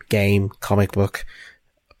 game, comic book,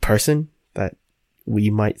 person that we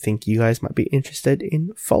might think you guys might be interested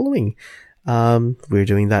in following. We're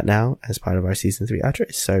doing that now as part of our season 3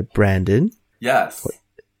 outro. So Brandon. Yes.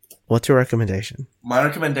 What's your recommendation? My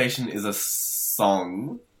recommendation is a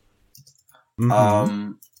song.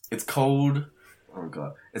 Mm-hmm. It's called... Oh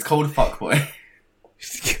god. It's called Fuckboy.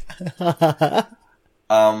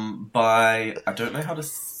 By... I don't know how to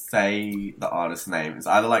say the artist's name. It's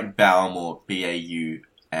either like Baum or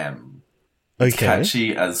Baum. It's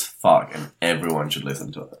catchy as fuck and everyone should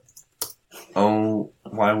listen to it. Oh,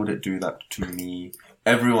 why would it do that to me?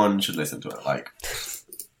 Everyone should listen to it. Like,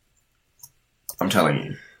 I'm telling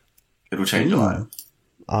you. It'll change your life.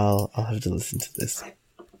 I'll have to listen to this.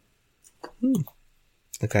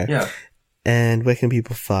 Okay. Yeah. And where can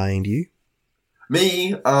people find you?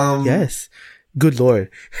 Me, Yes. Good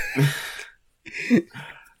Lord.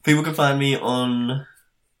 People can find me on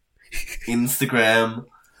Instagram,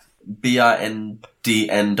 brndn.le,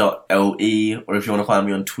 or if you want to find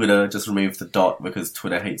me on Twitter, just remove the dot because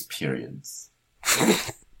Twitter hates periods.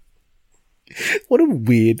 What a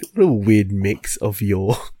weird mix of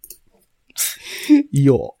your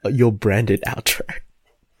branded outro.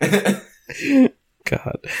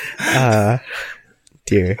 God.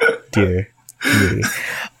 Dear me.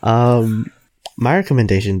 My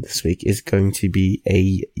recommendation this week is going to be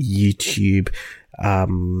a YouTube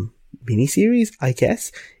miniseries, I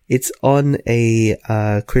guess. It's on a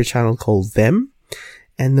queer channel called Them,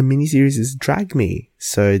 and the miniseries is Drag Me.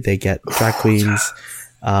 So they get drag queens.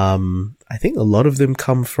 I think a lot of them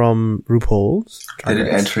come from RuPaul's. They did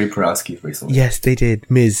Anthony Porowski recently. Yes, they did.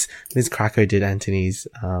 Ms. Krakow did Anthony's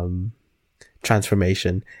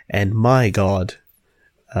transformation, and my God,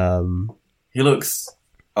 he looks.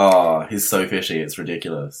 He's so fishy. It's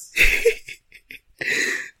ridiculous.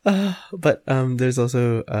 But there's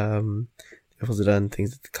also they've also done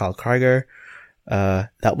things with Carl Krieger.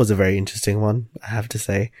 That was a very interesting one, I have to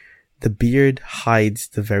say. The beard hides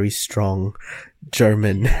the very strong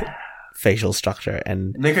German facial structure,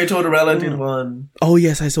 and Nico Tortorella did one. Oh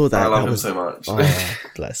yes, I saw that. I love him so much. Oh,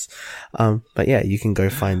 bless. But yeah, you can go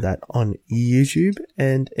find that on YouTube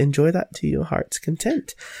and enjoy that to your heart's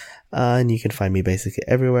content. And you can find me basically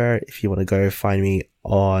everywhere. If you want to go find me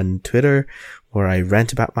on Twitter, where I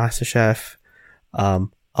rant about MasterChef, a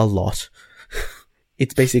lot.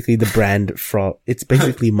 It's basically it's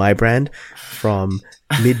basically my brand from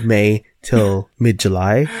mid-May till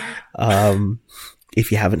mid-July. If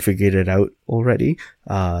you haven't figured it out already,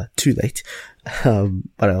 too late.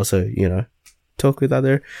 But I also, talk with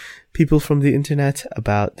other people from the internet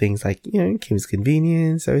about things like, Kim's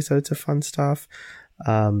Convenience, those sorts of fun stuff.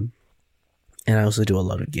 And I also do a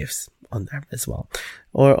lot of GIFs on there as well,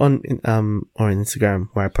 or on Instagram,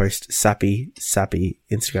 where I post sappy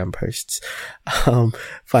Instagram posts.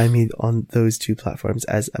 Find me on those two platforms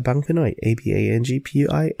as Abang Pinoy,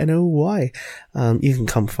 ABANGPUINOY. You can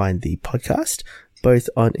come find the podcast both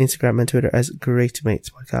on Instagram and Twitter as Great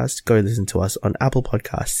Mates Podcast. Go listen to us on Apple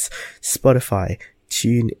Podcasts, Spotify,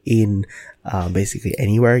 TuneIn, basically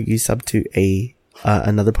anywhere you sub to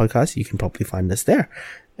another podcast, you can probably find us there.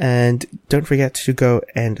 And don't forget to go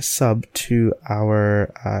and sub to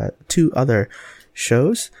our two other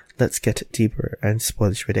shows, Let's Get Deeper and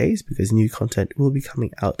Spoilers for Days, because new content will be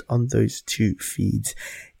coming out on those two feeds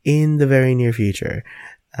in the very near future.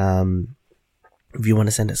 If you want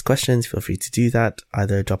to send us questions, feel free to do that.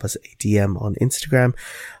 Either drop us a DM on Instagram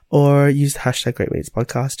or use the hashtag Great Mates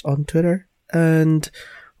Podcast on Twitter. And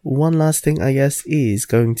one last thing, I guess, is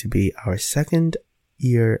going to be our second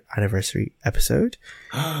year anniversary episode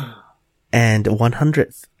and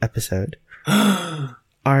 100th episode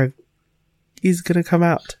is gonna come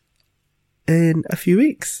out in a few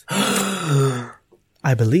weeks.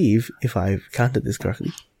 I believe, if I've counted this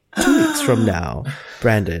correctly, 2 weeks from now.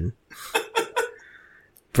 Brandon,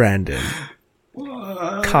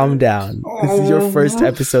 calm down. This is your first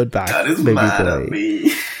episode back. That is mad at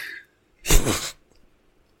me.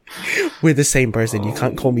 We're the same person. You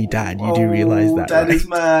can't call me dad. You do realize that, Dad right? is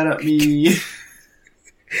mad at me.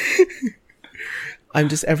 I'm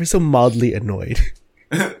just ever so mildly annoyed.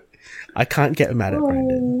 I can't get mad at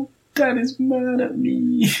Brandon. Dad is mad at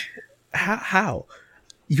me. How?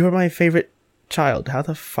 You're my favorite child. How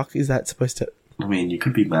the fuck is that supposed to... I mean, you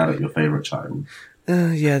could be mad at your favorite child.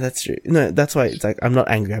 Yeah, that's true. No, that's why it's like, I'm not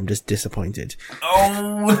angry. I'm just disappointed.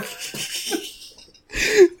 Oh.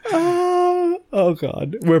 Oh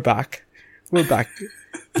God. We're back,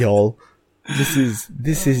 y'all. This is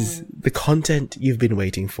the content you've been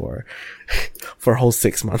waiting for a whole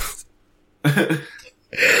 6 months. I'm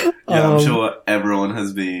sure everyone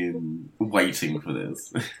has been waiting for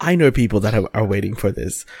this. I know people that are waiting for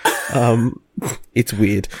this. It's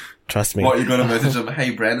weird. Trust me. What, you got a message of,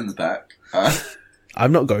 hey, Brandon's back?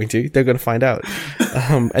 I'm not going to. They're going to find out.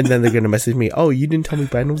 And then they're going to message me, oh, you didn't tell me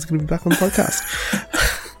Brandon was going to be back on the podcast.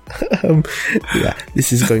 Yeah,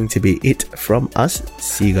 this is going to be it from us.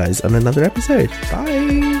 See you guys on another episode.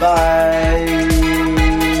 Bye. Bye.